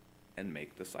world and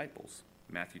make disciples.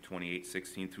 Matthew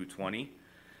 28:16 through 20,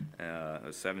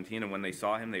 17. And when they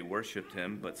saw him, they worshipped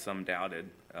him, but some doubted.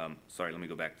 Let me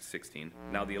go back to 16.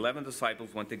 Now the 11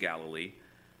 disciples went to Galilee,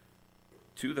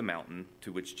 to the mountain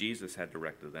to which Jesus had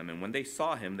directed them. And when they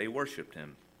saw him, they worshipped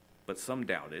him, but some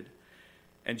doubted.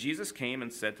 And Jesus came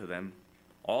and said to them,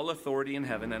 "All authority in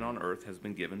heaven and on earth has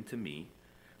been given to me.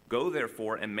 Go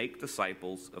therefore and make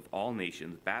disciples of all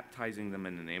nations, baptizing them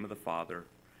in the name of the Father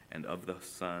and of the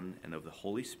Son and of the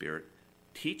Holy Spirit,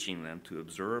 teaching them to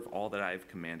observe all that I have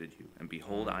commanded you. And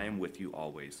behold, I am with you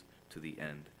always to the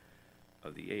end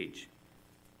of the age."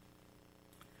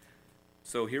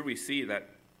 So here we see that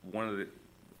one of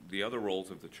the other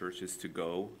roles of the church is to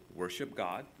go worship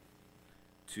God,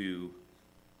 to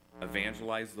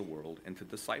evangelize the world, and to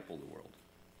disciple the world,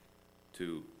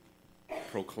 to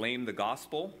proclaim the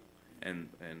gospel, and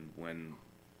when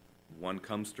one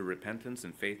comes to repentance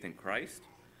and faith in Christ,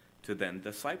 to then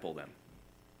disciple them,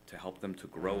 to help them to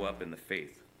grow up in the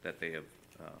faith that they have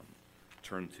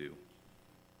turned to.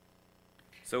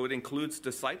 So it includes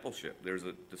discipleship.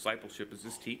 Discipleship is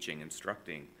just teaching,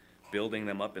 instructing, building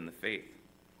them up in the faith.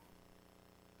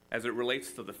 As it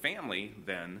relates to the family,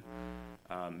 then,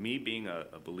 me being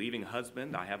a believing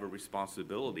husband, I have a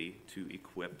responsibility to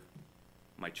equip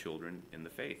my children in the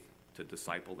faith, to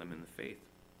disciple them in the faith.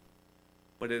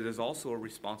 But it is also a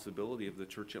responsibility of the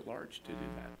church at large to do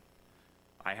that.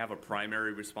 I have a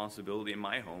primary responsibility in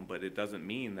my home, but it doesn't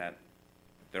mean that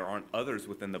there aren't others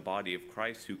within the body of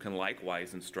Christ who can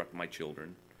likewise instruct my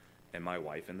children and my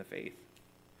wife in the faith.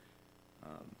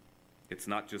 It's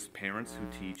not just parents who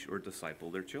teach or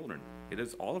disciple their children. It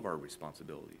is all of our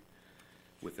responsibility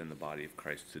within the body of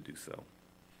Christ to do so.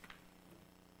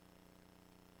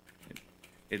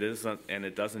 It isn't, and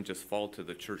it doesn't just fall to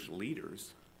the church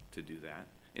leaders to do that.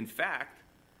 In fact,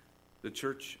 the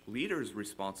church leaders'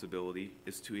 responsibility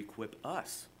is to equip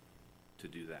us to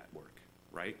do that work,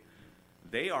 right?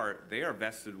 They are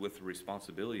vested with the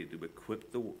responsibility to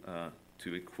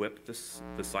equip the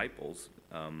disciples,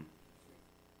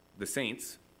 the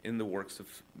saints, in the works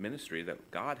of ministry that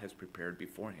God has prepared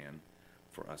beforehand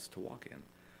for us to walk in.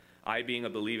 I, being a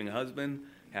believing husband,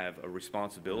 have a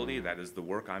responsibility, that is the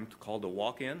work I'm called to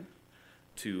walk in,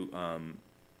 to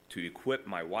equip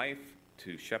my wife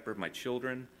to shepherd my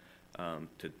children,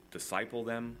 to disciple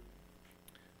them,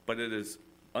 but it is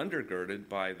undergirded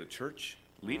by the church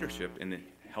leadership in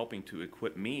helping to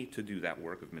equip me to do that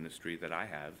work of ministry that I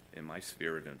have in my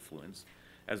sphere of influence,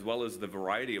 as well as the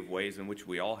variety of ways in which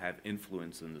we all have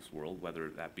influence in this world, whether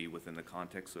that be within the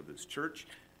context of this church,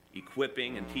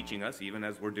 equipping and teaching us, even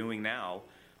as we're doing now,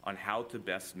 on how to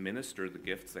best minister the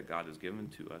gifts that God has given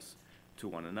to us to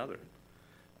one another.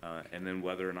 And then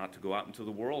whether or not to go out into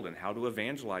the world and how to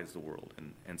evangelize the world.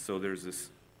 And so there's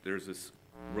this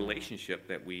relationship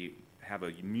that we have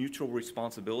a mutual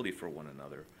responsibility for one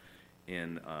another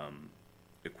in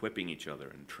equipping each other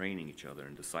and training each other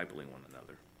and discipling one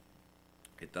another.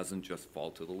 It doesn't just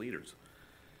fall to the leaders.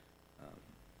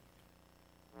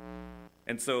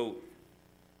 And so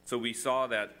we saw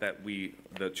that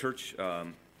the church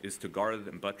is to guard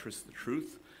and buttress the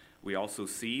truth. We also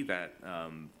see that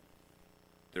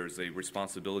there's a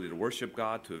responsibility to worship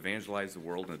God, to evangelize the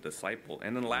world, and to disciple.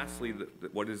 And then lastly,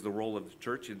 what is the role of the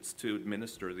church? It's to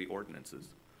administer the ordinances,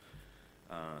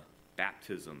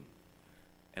 baptism,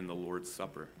 and the Lord's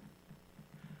Supper.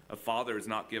 A father is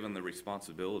not given the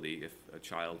responsibility, if a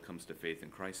child comes to faith in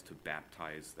Christ, to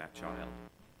baptize that child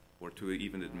or to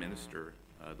even administer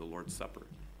the Lord's Supper.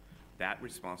 That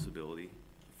responsibility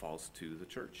falls to the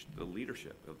church, the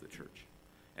leadership of the church.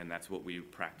 And that's what we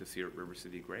practice here at River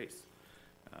City Grace.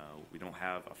 We don't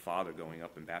have a father going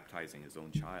up and baptizing his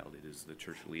own child. It is the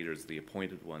church leaders, the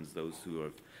appointed ones, those who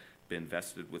have been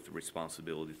vested with the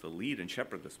responsibility to lead and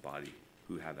shepherd this body,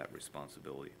 who have that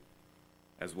responsibility.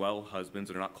 As well,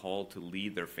 husbands are not called to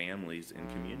lead their families in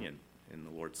communion, in the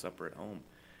Lord's Supper at home.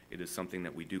 It is something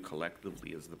that we do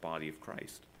collectively as the body of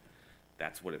Christ.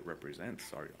 That's what it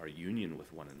represents, our union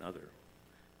with one another.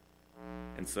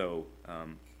 And so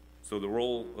the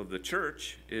role of the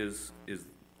church is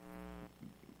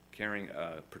caring,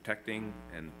 protecting,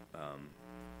 and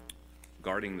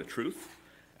guarding the truth,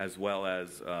 as well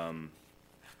as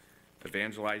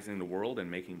evangelizing the world and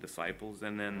making disciples,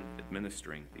 and then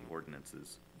administering the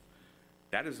ordinances.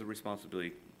 That is the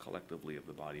responsibility collectively of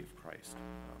the body of Christ,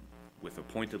 with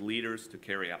appointed leaders to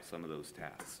carry out some of those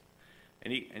tasks.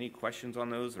 Any questions on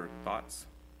those or thoughts?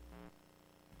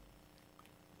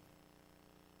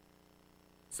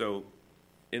 So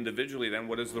individually then,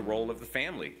 what is the role of the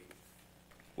family?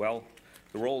 Well,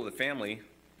 the role of the family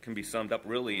can be summed up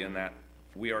really in that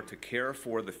we are to care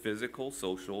for the physical,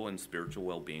 social, and spiritual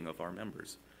well-being of our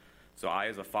members. So I,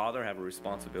 as a father, have a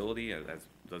responsibility, as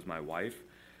does my wife,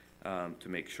 to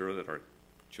make sure that our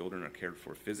children are cared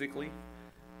for physically,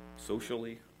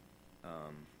 socially,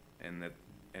 and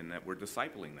that we're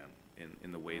discipling them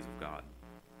in the ways of God.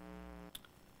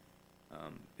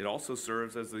 It also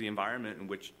serves as the environment in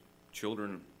which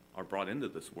children are brought into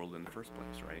this world in the first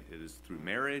place, right? It is through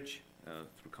marriage,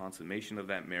 through consummation of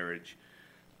that marriage,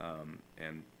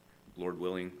 and, Lord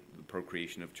willing, the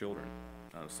procreation of children.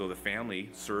 So the family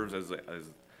serves as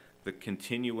the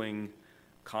continuing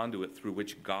conduit through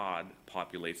which God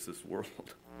populates this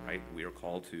world, right? We are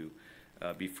called to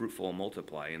be fruitful and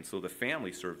multiply, and so the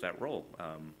family serves that role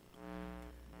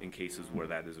in cases where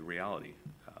that is a reality.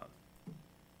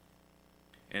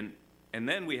 And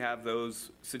then we have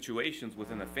those situations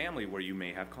within a family where you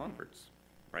may have converts,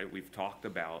 right? We've talked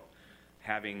about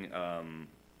having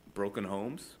broken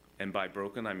homes, and by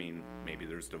broken I mean maybe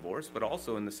there's divorce, but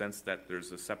also in the sense that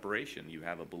there's a separation. You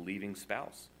have a believing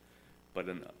spouse, but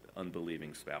an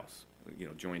unbelieving spouse,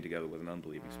 joined together with an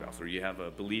unbelieving spouse. Or you have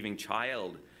a believing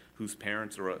child whose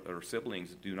parents or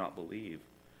siblings do not believe.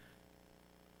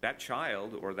 That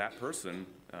child or that person,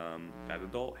 that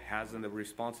adult, has a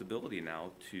responsibility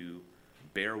now to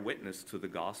bear witness to the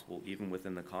gospel even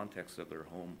within the context of their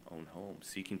own home,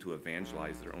 seeking to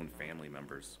evangelize their own family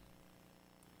members.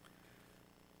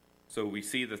 So we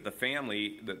see that the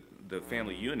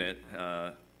family unit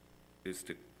is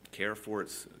to care for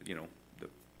its, the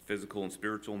physical and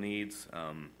spiritual needs.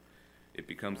 It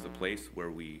becomes the place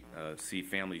where we see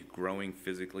families growing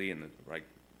physically and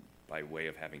by way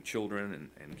of having children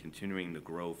and continuing to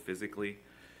grow physically.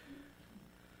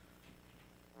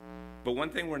 But one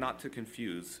thing we're not to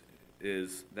confuse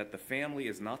is that the family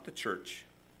is not the church,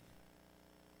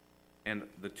 and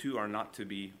the two are not to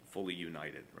be fully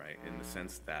united, right? In the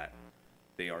sense that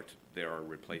they are a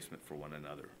replacement for one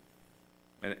another.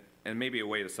 And maybe a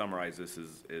way to summarize this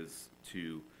is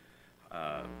to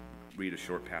read a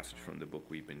short passage from the book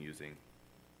we've been using.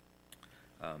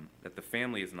 That the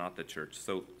family is not the church.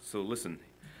 So listen,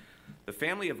 the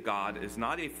family of God is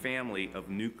not a family of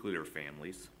nuclear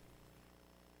families,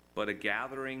 but a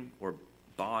gathering or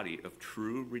body of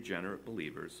true regenerate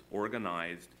believers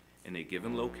organized in a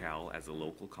given locale as a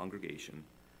local congregation,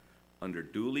 under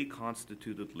duly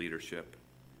constituted leadership,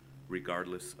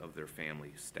 regardless of their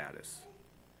family status.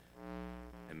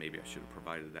 And maybe I should have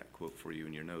provided that quote for you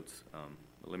in your notes.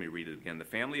 But let me read it again. The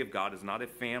family of God is not a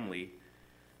family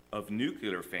of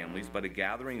nuclear families, but a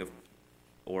gathering of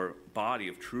or body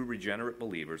of true regenerate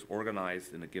believers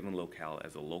organized in a given locale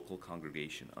as a local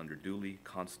congregation under duly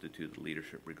constituted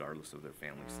leadership, regardless of their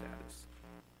family status.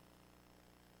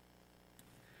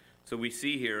 So we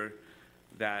see here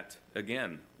that,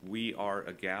 again, we are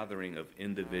a gathering of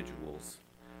individuals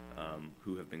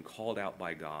who have been called out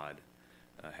by God,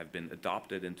 have been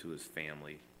adopted into his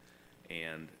family,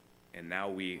 and now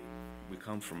we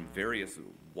come from various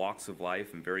walks of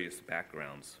life and various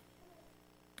backgrounds.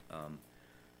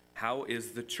 How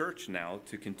is the church now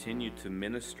to continue to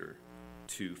minister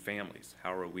to families?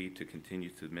 How are we to continue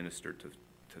to minister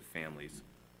to families?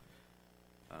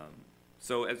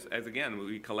 So as again,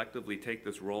 we collectively take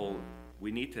this role,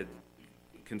 we need to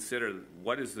consider,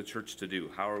 what is the church to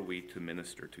do? How are we to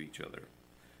minister to each other?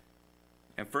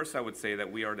 And first I would say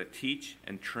that we are to teach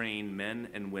and train men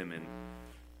and women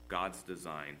God's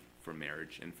design for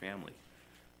marriage and family.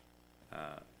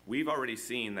 We've already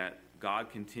seen that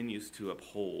God continues to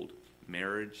uphold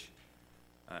marriage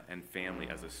and family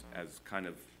as kind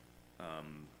of,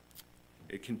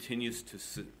 it continues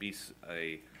to be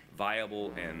a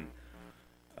viable and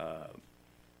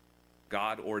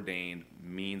God-ordained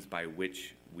means by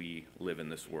which we live in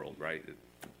this world, right?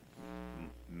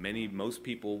 Most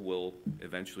people will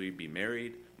eventually be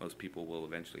married. Most people will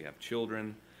eventually have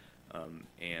children.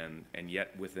 And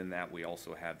yet within that, we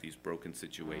also have these broken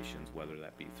situations, whether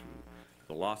that be through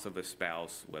the loss of a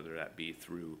spouse, whether that be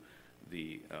through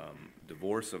the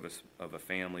divorce of a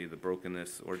family, the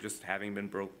brokenness, or just having been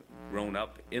grown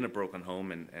up in a broken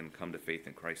home and come to faith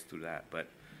in Christ through that.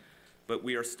 But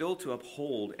we are still to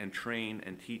uphold and train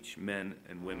and teach men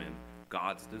and women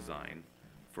God's design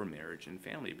for marriage and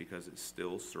family, because it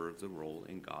still serves a role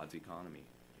in God's economy,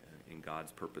 in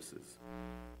God's purposes.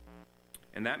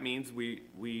 And that means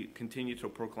we continue to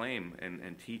proclaim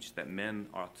and teach that men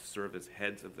ought to serve as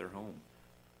heads of their home.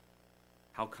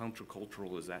 How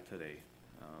countercultural is that today?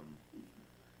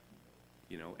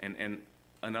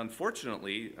 And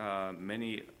unfortunately,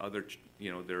 many other,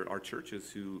 there are churches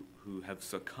who have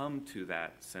succumbed to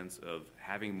that sense of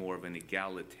having more of an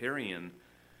egalitarian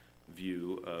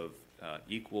view of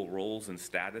equal roles and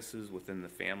statuses within the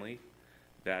family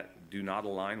that do not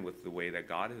align with the way that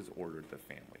God has ordered the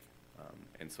family.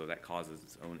 And so that causes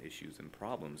its own issues and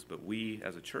problems. But we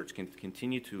as a church can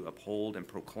continue to uphold and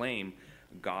proclaim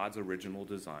God's original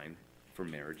design for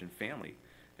marriage and family,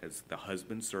 as the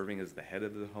husband serving as the head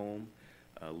of the home,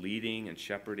 leading and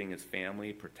shepherding his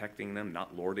family, protecting them,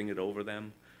 not lording it over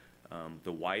them.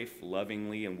 The wife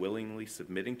lovingly and willingly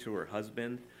submitting to her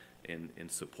husband in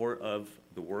support of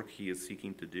the work he is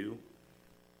seeking to do.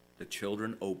 The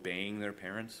children obeying their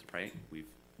parents, right?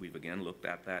 We've again looked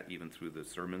at that even through the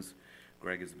sermons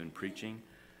Greg has been preaching.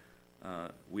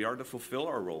 We are to fulfill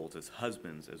our roles as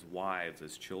husbands, as wives,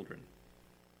 as children.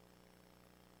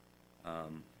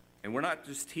 And we're not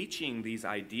just teaching these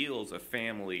ideals of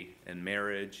family and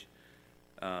marriage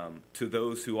to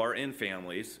those who are in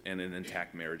families and in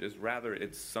intact marriages. Rather,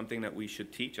 it's something that we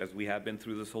should teach, as we have been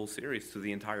through this whole series, to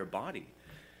the entire body.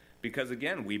 Because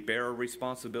again, we bear a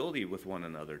responsibility with one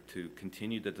another to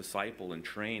continue to disciple and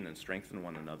train and strengthen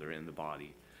one another in the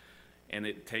body. And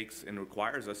it takes and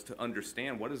requires us to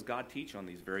understand, what does God teach on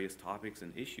these various topics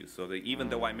and issues, so that even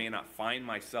though I may not find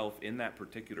myself in that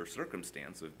particular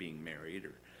circumstance of being married,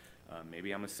 or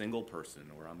maybe I'm a single person,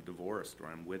 or I'm divorced, or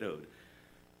I'm widowed,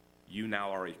 you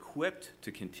now are equipped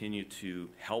to continue to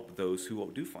help those who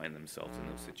do find themselves in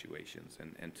those situations,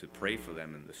 and to pray for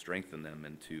them and to strengthen them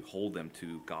and to hold them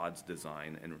to God's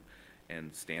design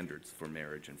and standards for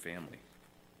marriage and family.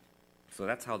 So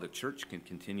that's how the church can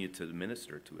continue to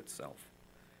minister to itself.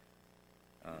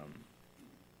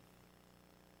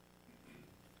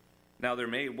 Now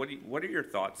what are your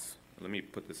thoughts, let me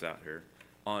put this out here,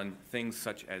 on things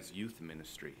such as youth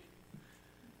ministry?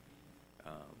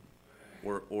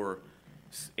 Or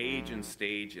age and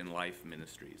stage in life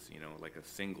ministries, like a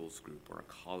singles group or a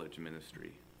college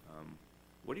ministry.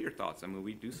 What are your thoughts? I mean,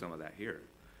 we do some of that here.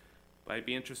 But I'd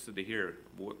be interested to hear,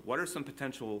 what are some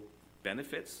potential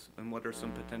benefits and what are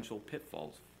some potential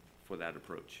pitfalls for that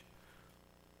approach?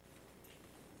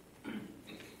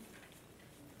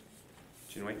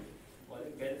 Chinwe? Well, the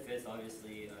benefits,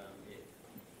 obviously, it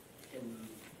can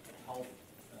help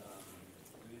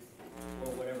youth,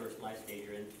 or whatever life stage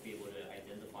you're in, to be able to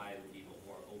identify and be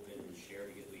more open and share,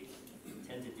 because we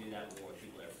tend to do that with more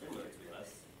people that are similar to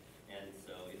us. And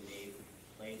so it may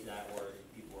play to that, or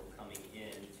people are coming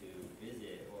in to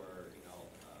visit or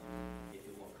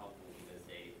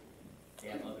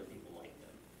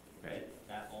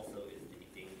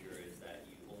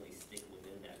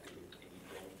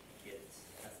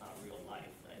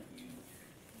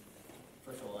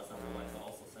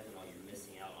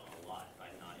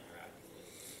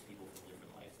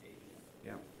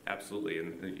absolutely,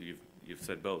 and you've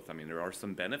said both. I mean, there are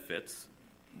some benefits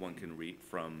one can reap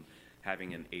from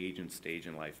having an age and stage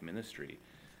in life ministry,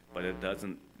 but it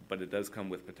does come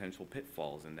with potential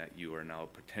pitfalls in that you are now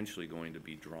potentially going to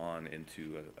be drawn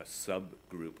into a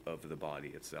subgroup of the body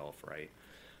itself, right?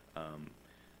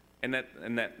 And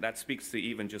that speaks to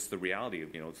even just the reality of,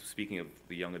 speaking of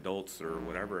the young adults or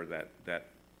whatever, that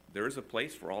there is a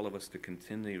place for all of us to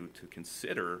continue to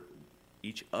consider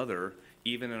each other,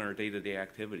 even in our day-to-day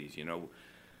activities.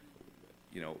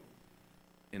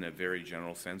 In a very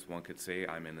general sense, one could say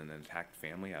I'm in an intact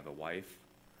family. I have a wife,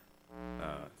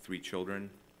 3 children,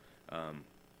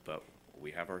 but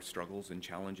we have our struggles and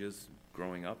challenges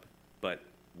growing up. But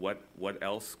what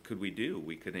else could we do?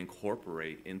 We could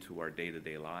incorporate into our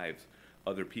day-to-day lives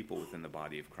other people within the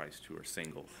body of Christ who are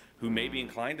single, who may be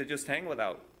inclined to just hang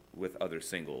with other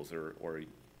singles or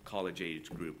college age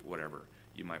group, whatever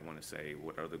you might want to say,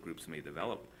 what other groups may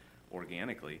develop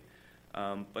organically.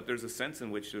 But there's a sense in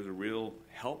which there's a real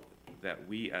help that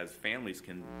we as families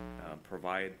can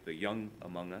provide the young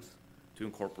among us to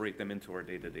incorporate them into our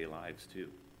day-to-day lives too,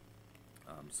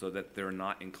 so that they're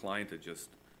not inclined to just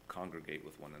congregate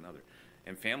with one another.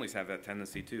 And families have that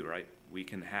tendency too, right? We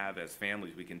can have, as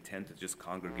families, we can tend to just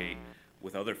congregate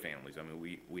with other families. I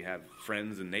mean, we have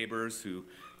friends and neighbors who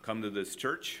come to this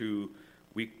church who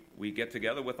we get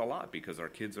together with a lot because our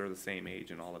kids are the same age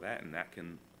and all of that, and that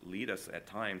can lead us at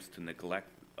times to neglect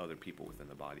other people within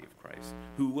the body of Christ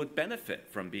who would benefit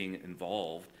from being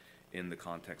involved in the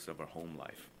context of our home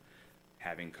life,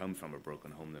 having come from a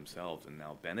broken home themselves and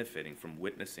now benefiting from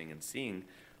witnessing and seeing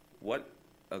what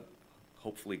a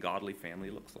hopefully godly family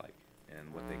looks like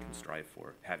and what they can strive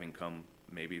for, having come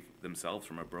maybe themselves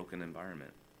from a broken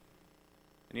environment.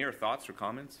 Any other thoughts or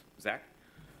comments? Zach?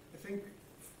 I think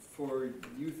for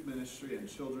youth ministry and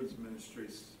children's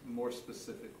ministries more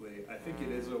specifically, I think it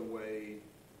is a way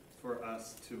for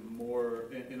us to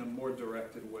in a more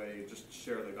directed way, just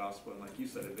share the gospel and, like you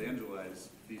said, evangelize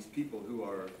these people who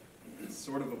are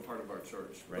sort of a part of our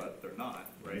church, right, but they're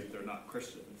not, right? Mm-hmm. They're not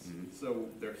Christians. Mm-hmm. So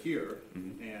they're here,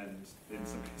 Mm-hmm. and in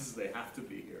some cases they have to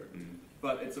be here. Mm-hmm.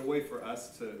 But it's a way for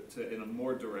us to in a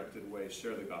more directed way,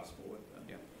 share the gospel with them.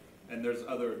 Yeah. And there's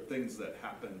other things that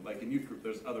happen, like in youth group,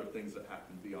 there's other things that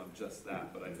happen beyond just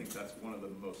that, but I think that's one of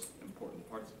the most important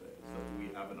parts of it, is that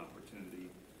we have an opportunity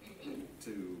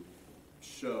to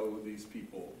show these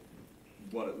people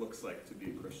what it looks like to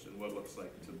be a Christian, what it looks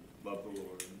like to love the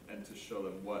Lord, and to show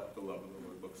them what the love of the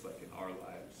Lord looks like in our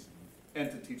lives, and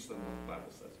to teach them what the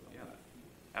Bible says about that.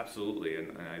 Absolutely,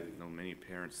 and I know many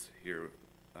parents here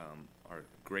are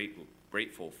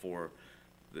grateful for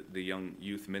the young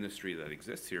youth ministry that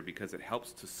exists here, because it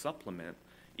helps to supplement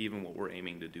even what we're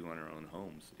aiming to do in our own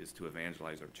homes, is to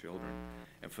evangelize our children,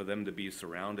 and for them to be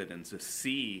surrounded and to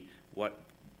see what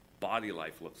body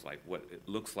life looks like, what it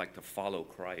looks like to follow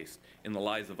Christ in the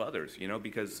lives of others,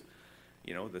 because,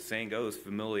 the saying goes,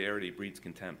 familiarity breeds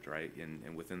contempt, right?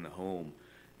 And within the home,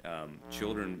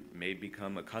 children may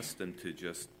become accustomed to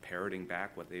just parroting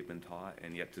back what they've been taught,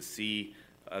 and yet to see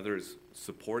others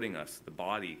supporting us, the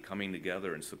body coming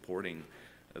together and supporting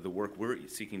the work we're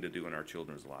seeking to do in our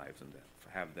children's lives, and to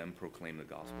have them proclaim the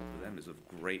gospel to them is of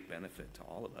great benefit to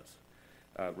all of us.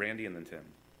 Randy and then Tim.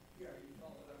 Yeah, you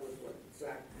followed that with what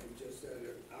Zach had just said.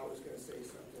 I was going to say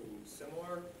something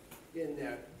similar, in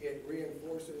that it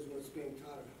reinforces what's being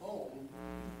taught at home,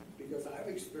 because I've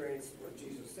experienced what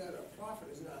Jesus said, a prophet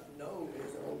is not known in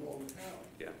his own hometown.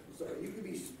 Yeah. So you could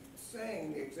be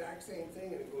saying the exact same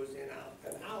thing and it goes in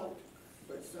and out,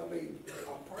 but somebody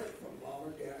apart from mom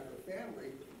or dad or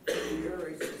family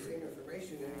reiterates the same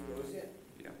information and it goes in.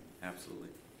 Yeah, absolutely.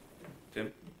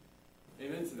 Tim?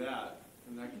 Amen to that,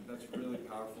 and that's really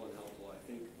powerful and helpful. I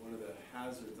think one of the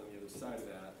hazards on the other side of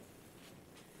that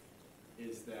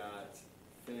is that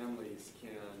families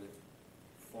can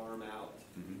farm out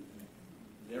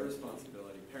their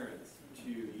responsibility, parents, to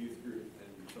youth group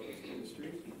and children's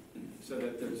ministry, so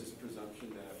that there's this presumption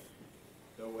that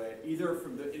the way, either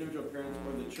from the individual parents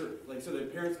or the church, so the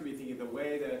parents can be thinking the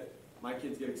way that my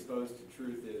kids get exposed to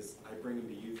truth is I bring them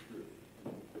to youth group.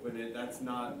 When that's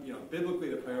not, biblically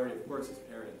the priority, of course, is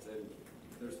parents, and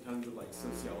there's tons of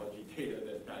sociology data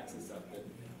that backs this up. That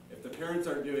if the parents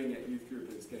aren't doing it, youth group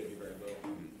is going to be very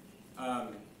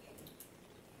little.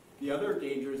 The other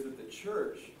danger is that the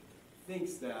church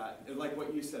thinks that, like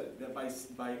what you said, that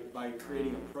by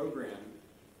creating a program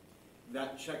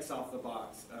that checks off the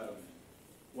box of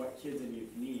what kids and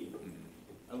youth need.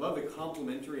 I love the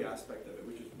complementary aspect of it,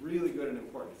 which is really good and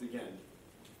important, because again,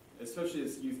 especially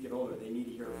as youth get older, they need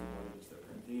to hear from more than just their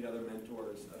parents. They need other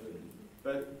mentors,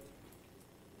 but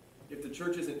if the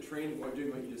church isn't training or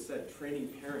doing what you just said, training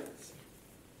parents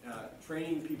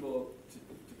training people to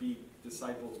be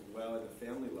disciples well at a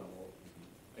family level.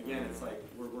 Again, it's like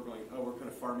we're going, we're kind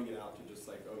of farming it out to just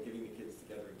like, getting the kids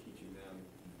together and teaching them.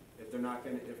 If they're not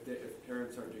going to, if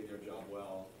parents aren't doing their job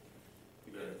well,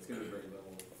 again, it's going to be very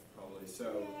little probably.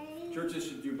 So churches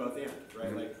should do both and,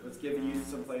 right? Like, let's give the youth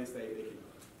some place they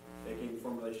can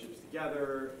form relationships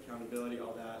together, accountability,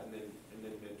 all that, and then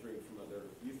mentoring from other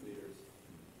youth leaders.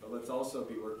 But let's also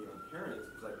be working on parents,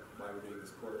 it's like why we're doing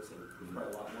this course, and there's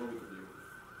probably a lot more we can do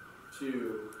to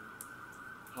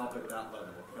help at that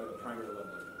level, kind of the primary level.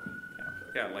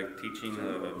 Yeah, like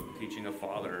teaching a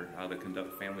father how to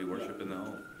conduct family worship in the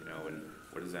home, and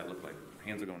what does that look like?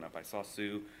 Hands are going up. I saw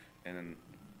Sue, and then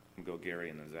we'll go Gary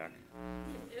and then Zach.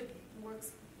 It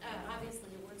works, obviously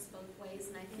it works both ways,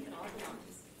 and I think it all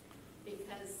belongs.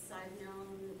 Because I've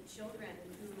known children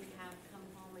who have come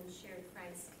home and shared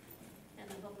Christ and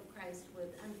the hope of Christ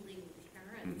with unbelieving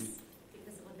parents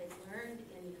because of what they've learned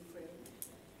in youth group.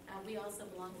 We also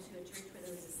belong to a church where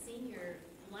there was a senior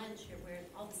lunch where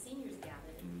all the seniors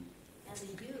gathered, and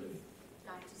the youth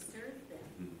got to serve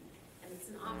them. And it's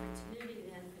an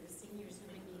opportunity then for the seniors who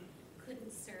maybe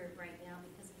couldn't serve right now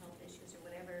because of health issues or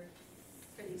whatever,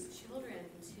 for these children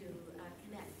to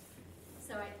connect.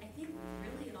 So I think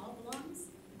really it all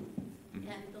belongs,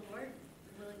 and the Lord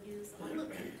will use all of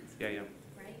it. Yeah.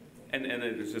 Right? And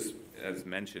it's just, as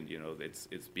mentioned,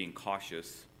 it's being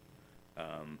cautious,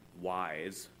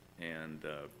 wise, and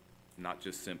not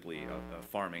just simply a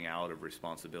farming out of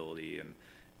responsibility and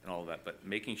all of that, but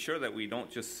making sure that we don't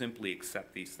just simply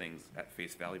accept these things at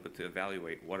face value, but to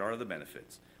evaluate what are the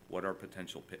benefits, what are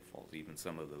potential pitfalls. Even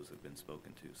some of those have been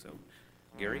spoken to. So,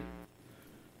 Gary?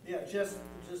 Yeah, just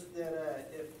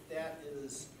that if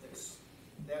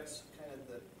that's kind of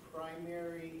the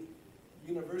primary,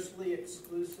 universally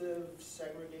exclusive,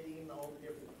 segregating all the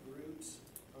different groups,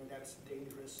 that's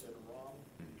dangerous and wrong,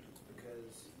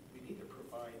 because we need to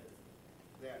provide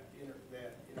that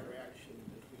interaction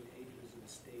between ages and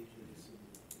stages and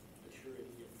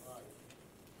maturity in life,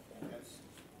 and that's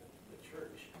the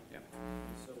church. Yeah.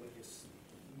 So when you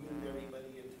move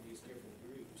everybody into these different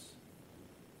groups,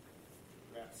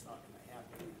 that's not going to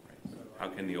happen. So, How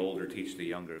can the older teach the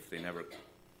younger if they never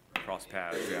cross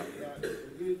paths? Yeah. the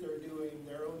youth are doing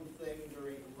their own thing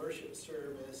during worship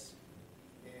service,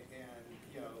 and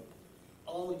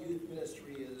all youth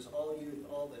ministry is all youth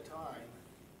all the time.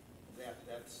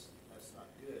 That's not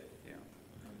good. Yeah.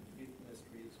 Youth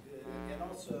ministry is good, and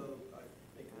also I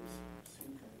think as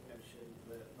Sue kind of mentioned,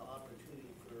 the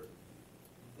opportunity for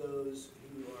those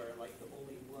who are like the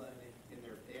only one in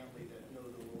their family that know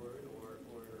the Lord, or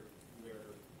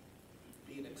they're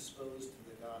being exposed to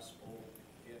the gospel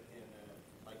in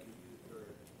like a youth or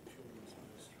a children's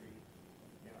ministry.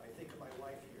 I think of my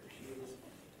wife here.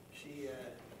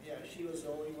 She was the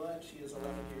only one. She is 11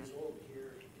 years old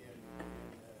here in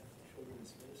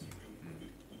children's ministry.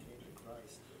 Came to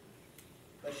Christ,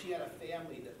 but she had a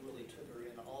family that really took her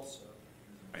in also.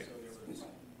 Right. So there was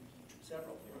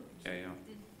several families. Yeah.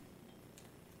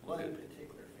 One in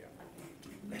particular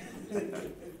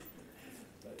family.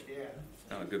 But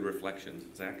yeah. Good reflections.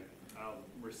 Zach? I'll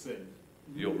rescind.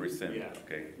 You'll rescind. Yeah.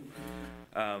 Okay.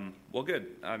 Well,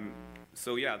 good.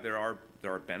 So yeah, there are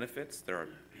benefits. There are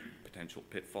potential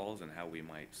pitfalls in how we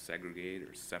might segregate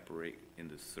or separate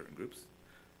into certain groups.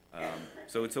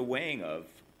 So it's a weighing of,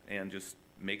 and just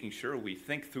making sure we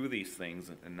think through these things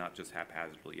and not just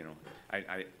haphazardly.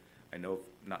 I know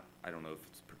I don't know if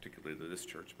it's particularly to this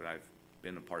church, but I've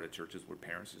been a part of churches where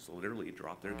parents just literally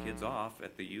drop their kids off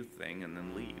at the youth thing and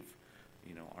then leave.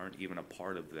 Aren't even a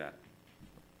part of that.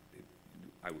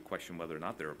 I would question whether or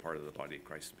not they're a part of the body of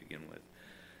Christ to begin with.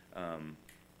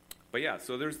 But yeah,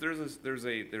 so there's a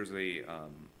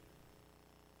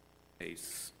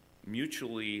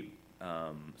mutually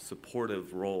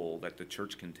supportive role that the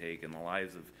church can take in the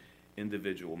lives of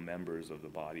individual members of the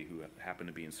body who happen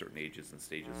to be in certain ages and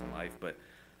stages in life, but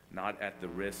not at the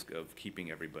risk of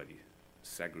keeping everybody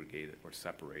segregated or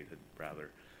separated,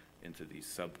 rather, into these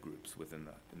subgroups within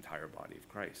the entire body of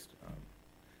Christ.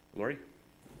 Lori?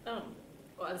 Well,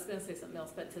 I was going to say something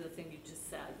else, but to the thing you just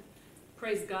said.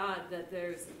 Praise God that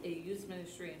there's a youth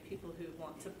ministry and people who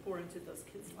want to pour into those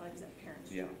kids' lives that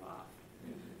parents drop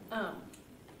off.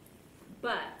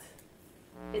 But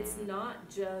it's not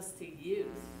just to youth.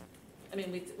 I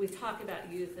mean, we talk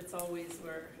about youth, it's always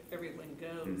where everyone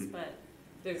goes, but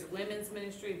there's women's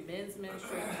ministry, men's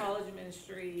ministry, college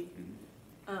ministry,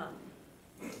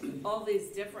 all these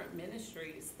different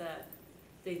ministries that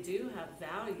they do have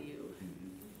value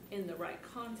in the right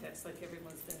context, like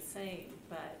everyone's been saying,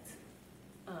 but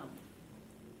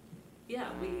yeah,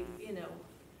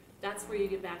 that's where you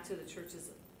get back to the church as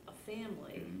a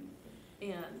family.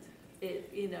 And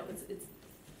it, you know,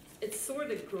 it's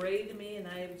sort of gray to me, and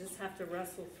I just have to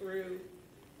wrestle through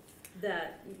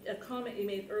that. A comment you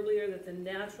made earlier that the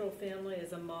natural family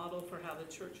is a model for how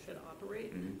the church should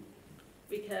operate,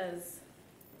 because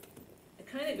it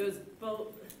kind of goes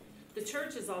both. The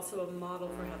church is also a model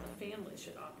for how the family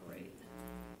should operate,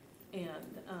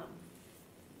 and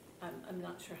I'm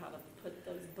not sure how to put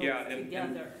those both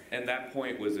together. And that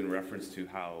point was in reference to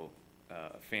how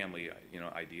family, you know,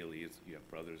 ideally is you have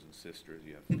brothers and sisters,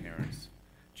 you have parents,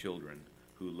 children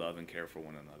who love and care for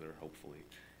one another, hopefully.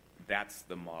 That's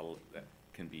the model that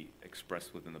can be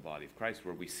expressed within the body of Christ,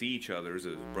 where we see each other as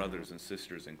brothers and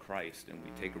sisters in Christ, and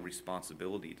we take a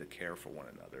responsibility to care for one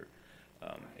another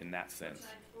in that sense. Which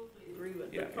I totally agree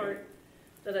with. The part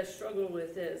that I struggle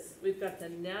with is we've got the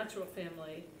natural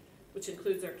family, which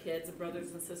includes our kids and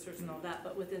brothers and sisters and all that,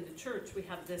 but within the church, we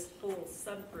have this whole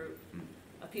subgroup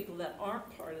of people that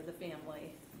aren't part of the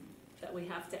family that we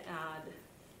have to add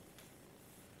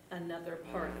another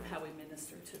part of how we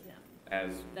minister to them.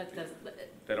 As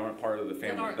that aren't part of the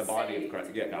family, the body of Christ.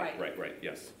 Yeah, right,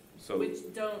 yes. So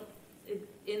which don't,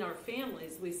 in our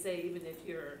families, we say even if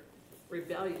you're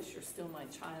rebellious, you're still my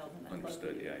child, and I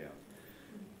understood, love you. yeah.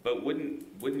 But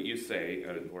wouldn't you say,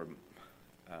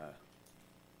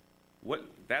 what?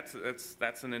 That's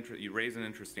an you raise an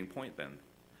interesting point. Then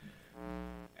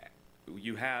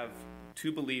you have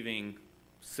two believing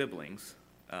siblings.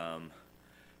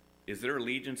 Is their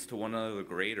allegiance to one another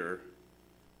greater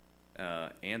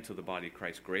and to the body of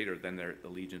Christ greater than their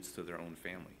allegiance to their own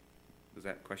family? Does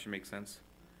that question make sense?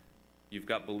 You've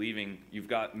got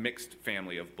mixed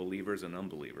family of believers and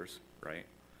unbelievers, right?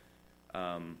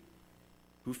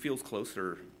 Who feels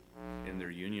closer in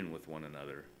their union with one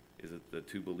another? Is it the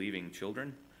two believing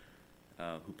children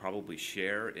who probably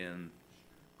share in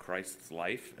Christ's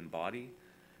life and body,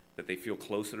 that they feel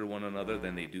closer to one another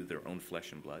than they do their own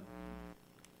flesh and blood?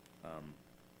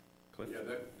 Cliff?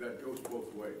 Yeah, that goes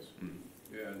both ways.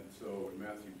 And so in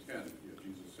Matthew 10,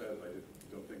 Jesus says, I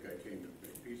don't think I came to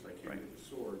make peace, I came with the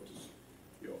sword.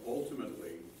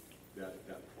 Ultimately, that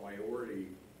priority,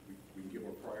 we can give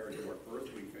our priority to our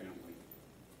earthly family,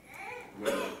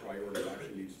 when our priority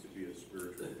actually needs to be a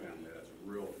spiritual family.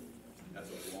 That's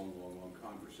a long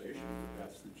conversation, but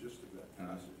that's the gist of that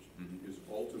passage, is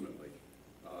ultimately,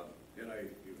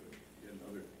 in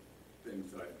other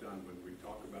things that I've done, when we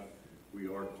talk about, we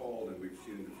are called, and we've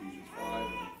seen in Ephesians 5,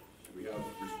 and we have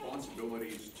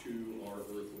responsibilities to our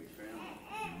earthly family.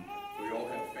 We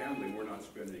all have family we're not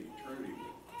spending eternity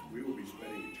with. We will be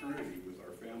spending eternity with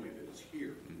our family that is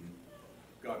here.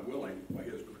 God willing, by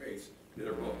His grace,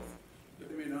 they're both. But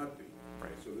they may not be.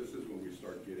 Right. So this is when we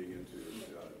start getting into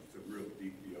some real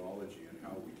deep theology and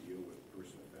how we deal with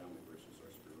personal family versus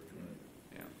our spiritual family.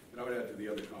 Yeah. And I would add to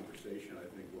the other conversation, I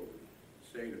think what we're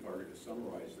saying, if I were to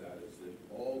summarize that, is that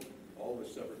all the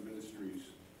separate ministries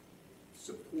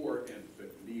support and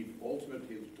that need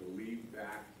ultimately to lead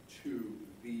back to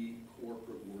the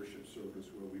corporate worship service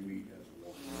where we meet as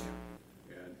one.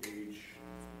 And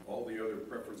all the other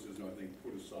preferences, I think,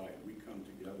 put aside, we come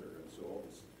together. And so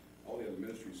all the other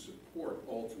ministries support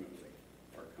ultimately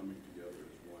are coming together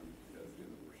as one as in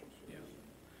the worship service.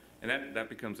 Yeah. And that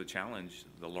becomes a challenge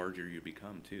the larger you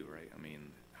become too, right? I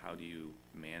mean, how do you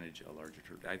manage a larger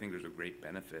church? I think there's a great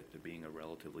benefit to being a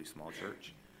relatively small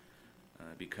church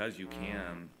because you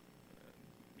can,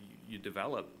 you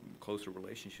develop closer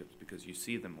relationships because you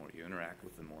see them more, you interact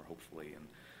with them more, hopefully,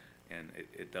 and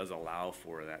it does allow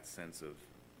for that sense of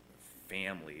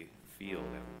family feel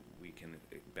that we can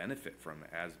benefit from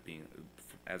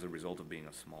as a result of being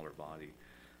a smaller body.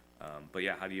 But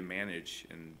yeah, how do you manage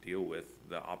and deal with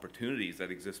the opportunities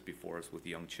that exist before us with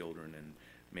young children and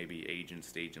maybe age and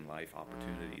stage in life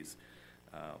opportunities,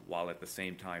 while at the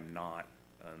same time not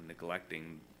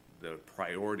neglecting the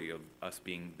priority of us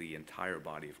being the entire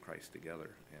body of Christ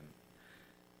together. And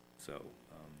so,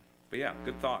 but yeah,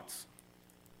 good thoughts.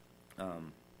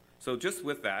 So just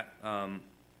with that,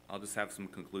 I'll just have some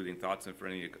concluding thoughts, and for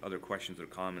any other questions or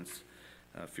comments,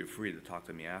 feel free to talk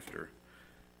to me after.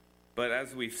 But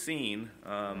as we've seen,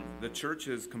 the church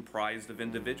is comprised of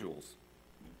individuals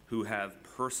who have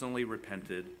personally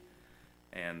repented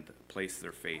and placed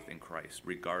their faith in Christ,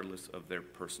 regardless of their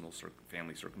personal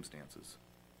family circumstances.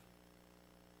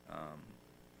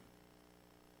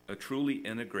 A truly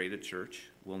integrated church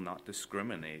will not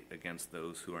discriminate against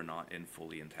those who are not in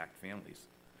fully intact families.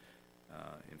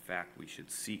 In fact, we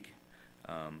should seek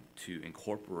to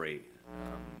incorporate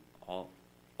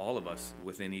all of us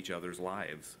within each other's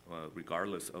lives,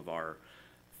 regardless of our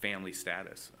family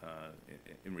status,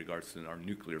 in regards to our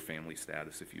nuclear family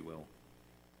status, if you will.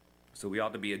 So we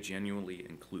ought to be a genuinely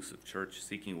inclusive church,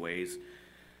 seeking ways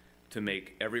to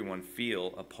make everyone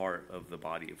feel a part of the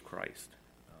body of Christ.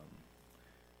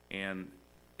 And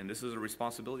this is a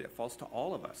responsibility that falls to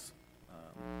all of us.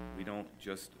 We don't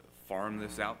just farm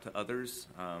this out to others.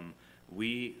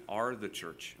 We are the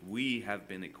church. We have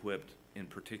been equipped in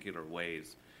particular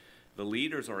ways. The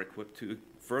leaders are equipped to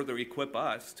further equip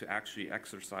us to actually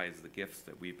exercise the gifts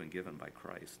that we've been given by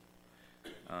Christ.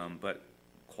 But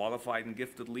qualified and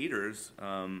gifted leaders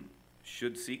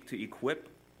should seek to equip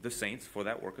the saints for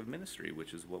that work of ministry,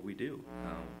 which is what we do.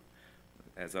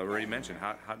 As I already mentioned,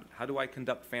 how do I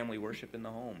conduct family worship in the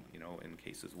home, in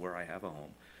cases where I have a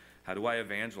home? How do I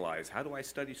evangelize? How do I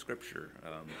study Scripture?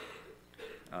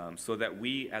 So that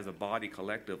we as a body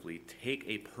collectively take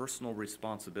a personal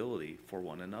responsibility for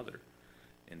one another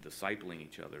in discipling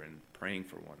each other and praying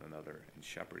for one another and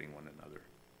shepherding one another.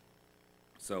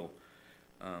 So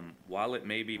while it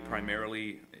may be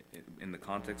primarily in the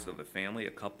context of a family,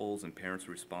 a couple's and parents'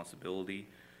 responsibility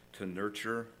to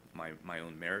nurture my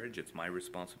own marriage, it's my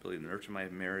responsibility to nurture my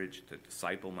marriage, to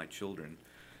disciple my children,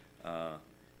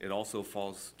 it also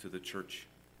falls to the church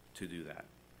to do that.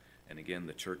 And again,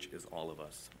 the church is all of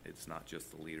us. It's not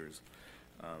just the leaders.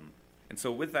 And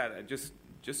so with that, I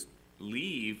just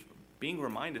leave being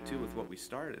reminded too with what we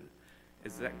started,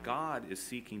 is that God is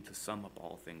seeking to sum up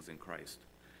all things in Christ.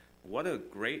 What a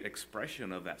great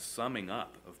expression of that summing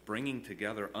up, of bringing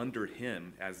together under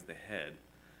him as the head.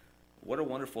 What a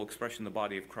wonderful expression the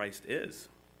body of Christ is.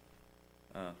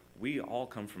 We all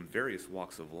come from various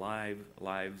walks of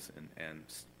lives and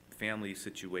family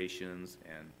situations,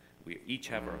 and we each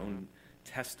have our own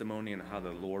testimony on how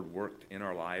the Lord worked in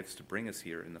our lives to bring us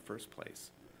here in the first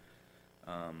place.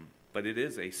 But it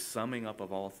is a summing up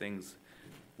of all things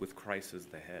with Christ as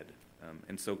the head.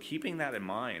 And so keeping that in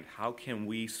mind, how can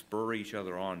we spur each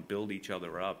other on, build each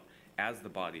other up as the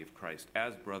body of Christ,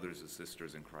 as brothers and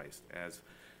sisters in Christ, as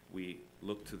we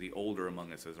look to the older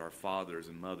among us as our fathers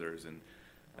and mothers, and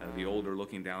the older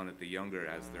looking down at the younger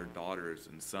as their daughters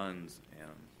and sons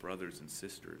and brothers and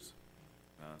sisters.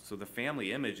 So the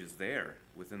family image is there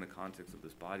within the context of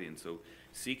this body, and so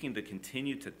seeking to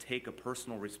continue to take a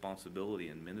personal responsibility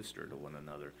and minister to one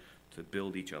another to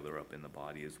build each other up in the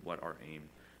body is what our aim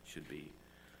should be.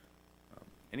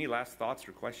 Any last thoughts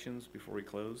or questions before we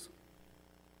close?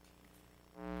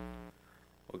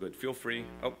 Well, good. Feel free.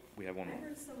 Oh, we have one more. I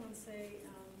heard someone say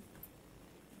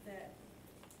that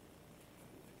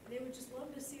they would just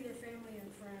love to see their family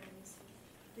and friends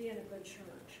be in a good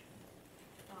church.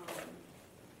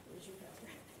 Where's your pastor?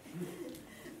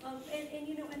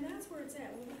 And that's where it's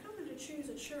at. When we're coming to choose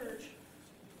a church,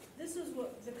 this is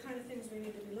what the kind of things we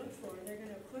need to be looked for. They're going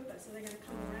to equip us, and they're going to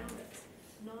come around us.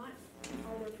 Not,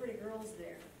 are there pretty girls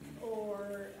there?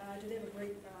 Or do they have a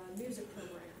great music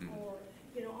program? Or,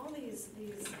 all these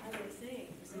other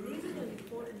things. And these are the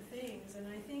important things. And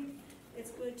I think it's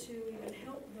good to even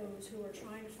help those who are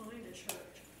trying to find a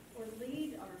church or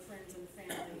lead our friends and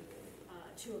family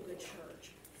to a good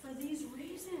church for these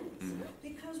reasons.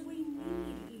 Because we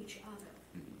need each other.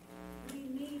 We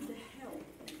need the help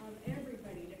of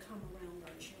everybody to come around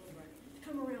our children, to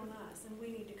come around us, and we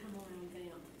need to come around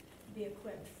them, be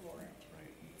equipped for it.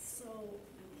 Right. It's so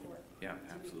important. Yeah,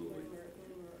 absolutely.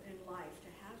 When we're in life,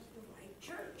 to have the right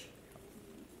church.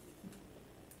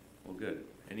 Well, good.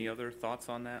 Any other thoughts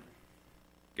on that?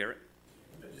 Garrett?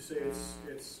 I'd just say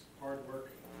it's hard work.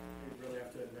 You really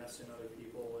have to invest in other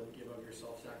people and give of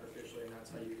yourself sacrificially, and that's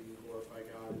how you can glorify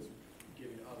God, is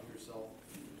giving of yourself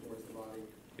towards the body.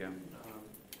 Yeah.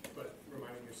 But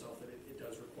reminding yourself that it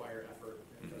does require effort,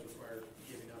 and it does require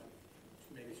giving up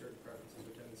maybe certain preferences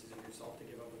or tendencies in yourself to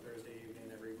give up a Thursday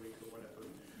evening every week or whatever.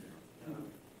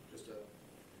 Just a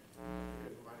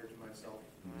good reminder to myself,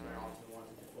 because I often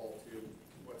want to default to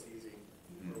what's easy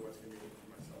or what's convenient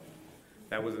for myself.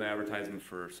 That was an advertisement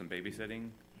for some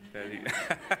babysitting?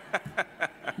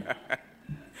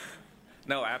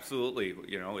 No, absolutely.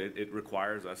 It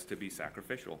requires us to be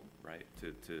sacrificial, right?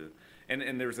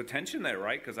 And there's a tension there,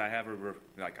 right? Because I have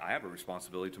a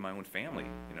responsibility to my own family,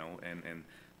 and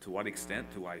to what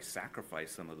extent do I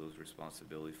sacrifice some of those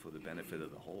responsibilities for the benefit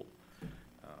of the whole?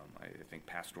 I think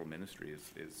pastoral ministry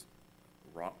is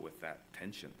wrought with that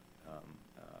tension.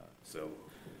 Well,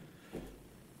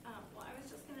 I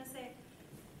was just going to say,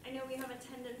 I know we have a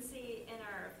tendency in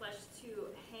our flesh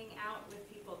to hang out with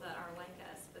people that are like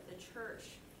us, but the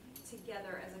church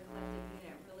together as a collective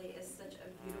unit really is such a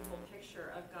beautiful picture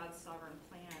of God's sovereign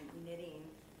plan, knitting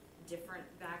different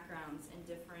backgrounds and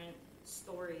different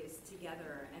stories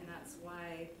together. And that's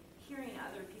why hearing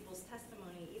other people's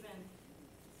testimony, even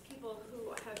people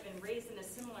who have been raised in a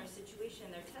similar situation,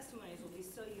 their testimonies will be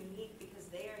so unique because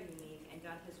they are unique.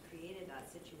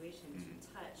 situation to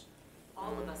touch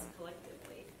all of us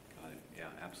collectively. Got it. Yeah,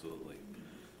 absolutely.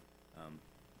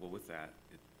 Well, with that,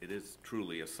 it is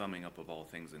truly a summing up of all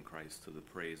things in Christ to the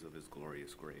praise of his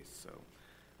glorious grace. So,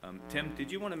 Tim,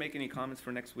 did you want to make any comments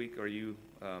for next week? Are you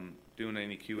doing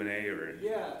any Q&A or?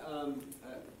 Yeah,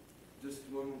 just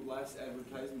one last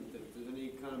advertisement, if there's any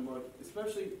kind of more,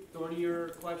 especially thornier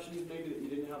questions maybe that you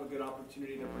didn't have a good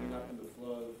opportunity to bring up in the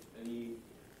flow of any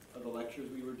of the lectures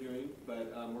we were doing,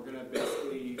 but we're going to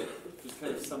basically just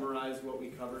kind of summarize what we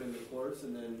covered in the course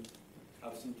and then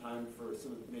have some time for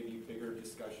some maybe bigger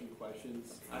discussion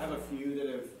questions. I have a few that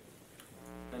have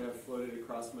kind of floated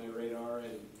across my radar,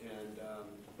 and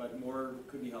but more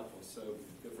could be helpful, so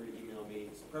feel free to email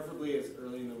me, preferably as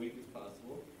early in the week as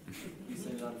possible. If you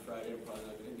send it on Friday, I'm probably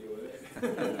not going to deal with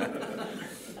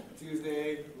it.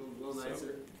 Tuesday, a little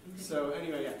nicer. So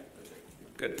anyway, yeah, that's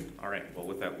it. Good. All right. Well,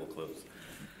 with that, we'll close.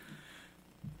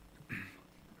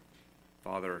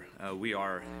 Father, we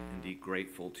are indeed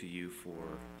grateful to you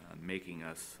for making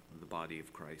us the body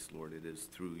of Christ, Lord. It is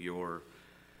through your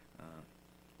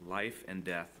life and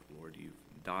death, Lord. You've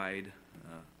died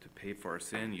to pay for our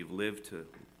sin. You've lived to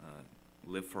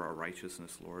live for our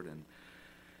righteousness, Lord. And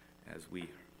as we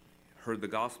heard the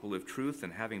gospel of truth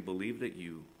and having believed it,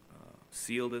 you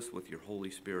sealed us with your Holy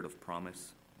Spirit of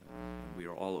promise. We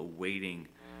are all awaiting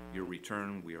your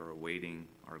return. We are awaiting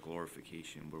our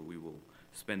glorification, where we will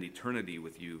spend eternity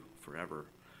with you forever.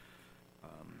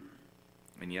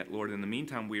 And yet, Lord, in the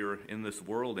meantime, we are in this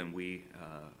world, and we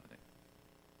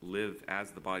live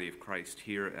as the body of Christ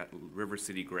here at River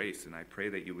City Grace. And I pray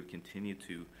that you would continue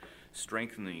to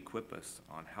strengthen and equip us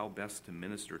on how best to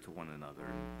minister to one another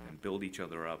and build each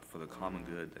other up for the common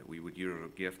good, that we would use our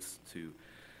gifts to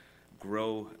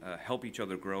grow, help each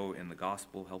other grow in the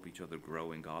gospel, help each other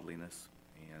grow in godliness,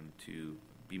 and to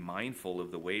be mindful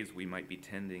of the ways we might be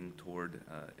tending toward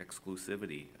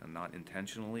exclusivity, and not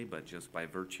intentionally, but just by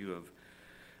virtue of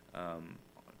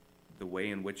the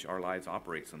way in which our lives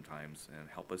operate sometimes, and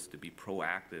help us to be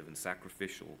proactive and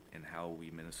sacrificial in how we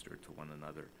minister to one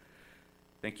another.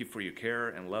 Thank you for your care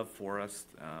and love for us,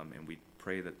 and we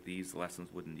pray that these lessons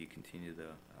would indeed continue to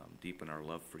deepen our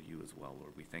love for you as well,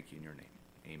 Lord. We thank you in your name.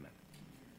 Amen.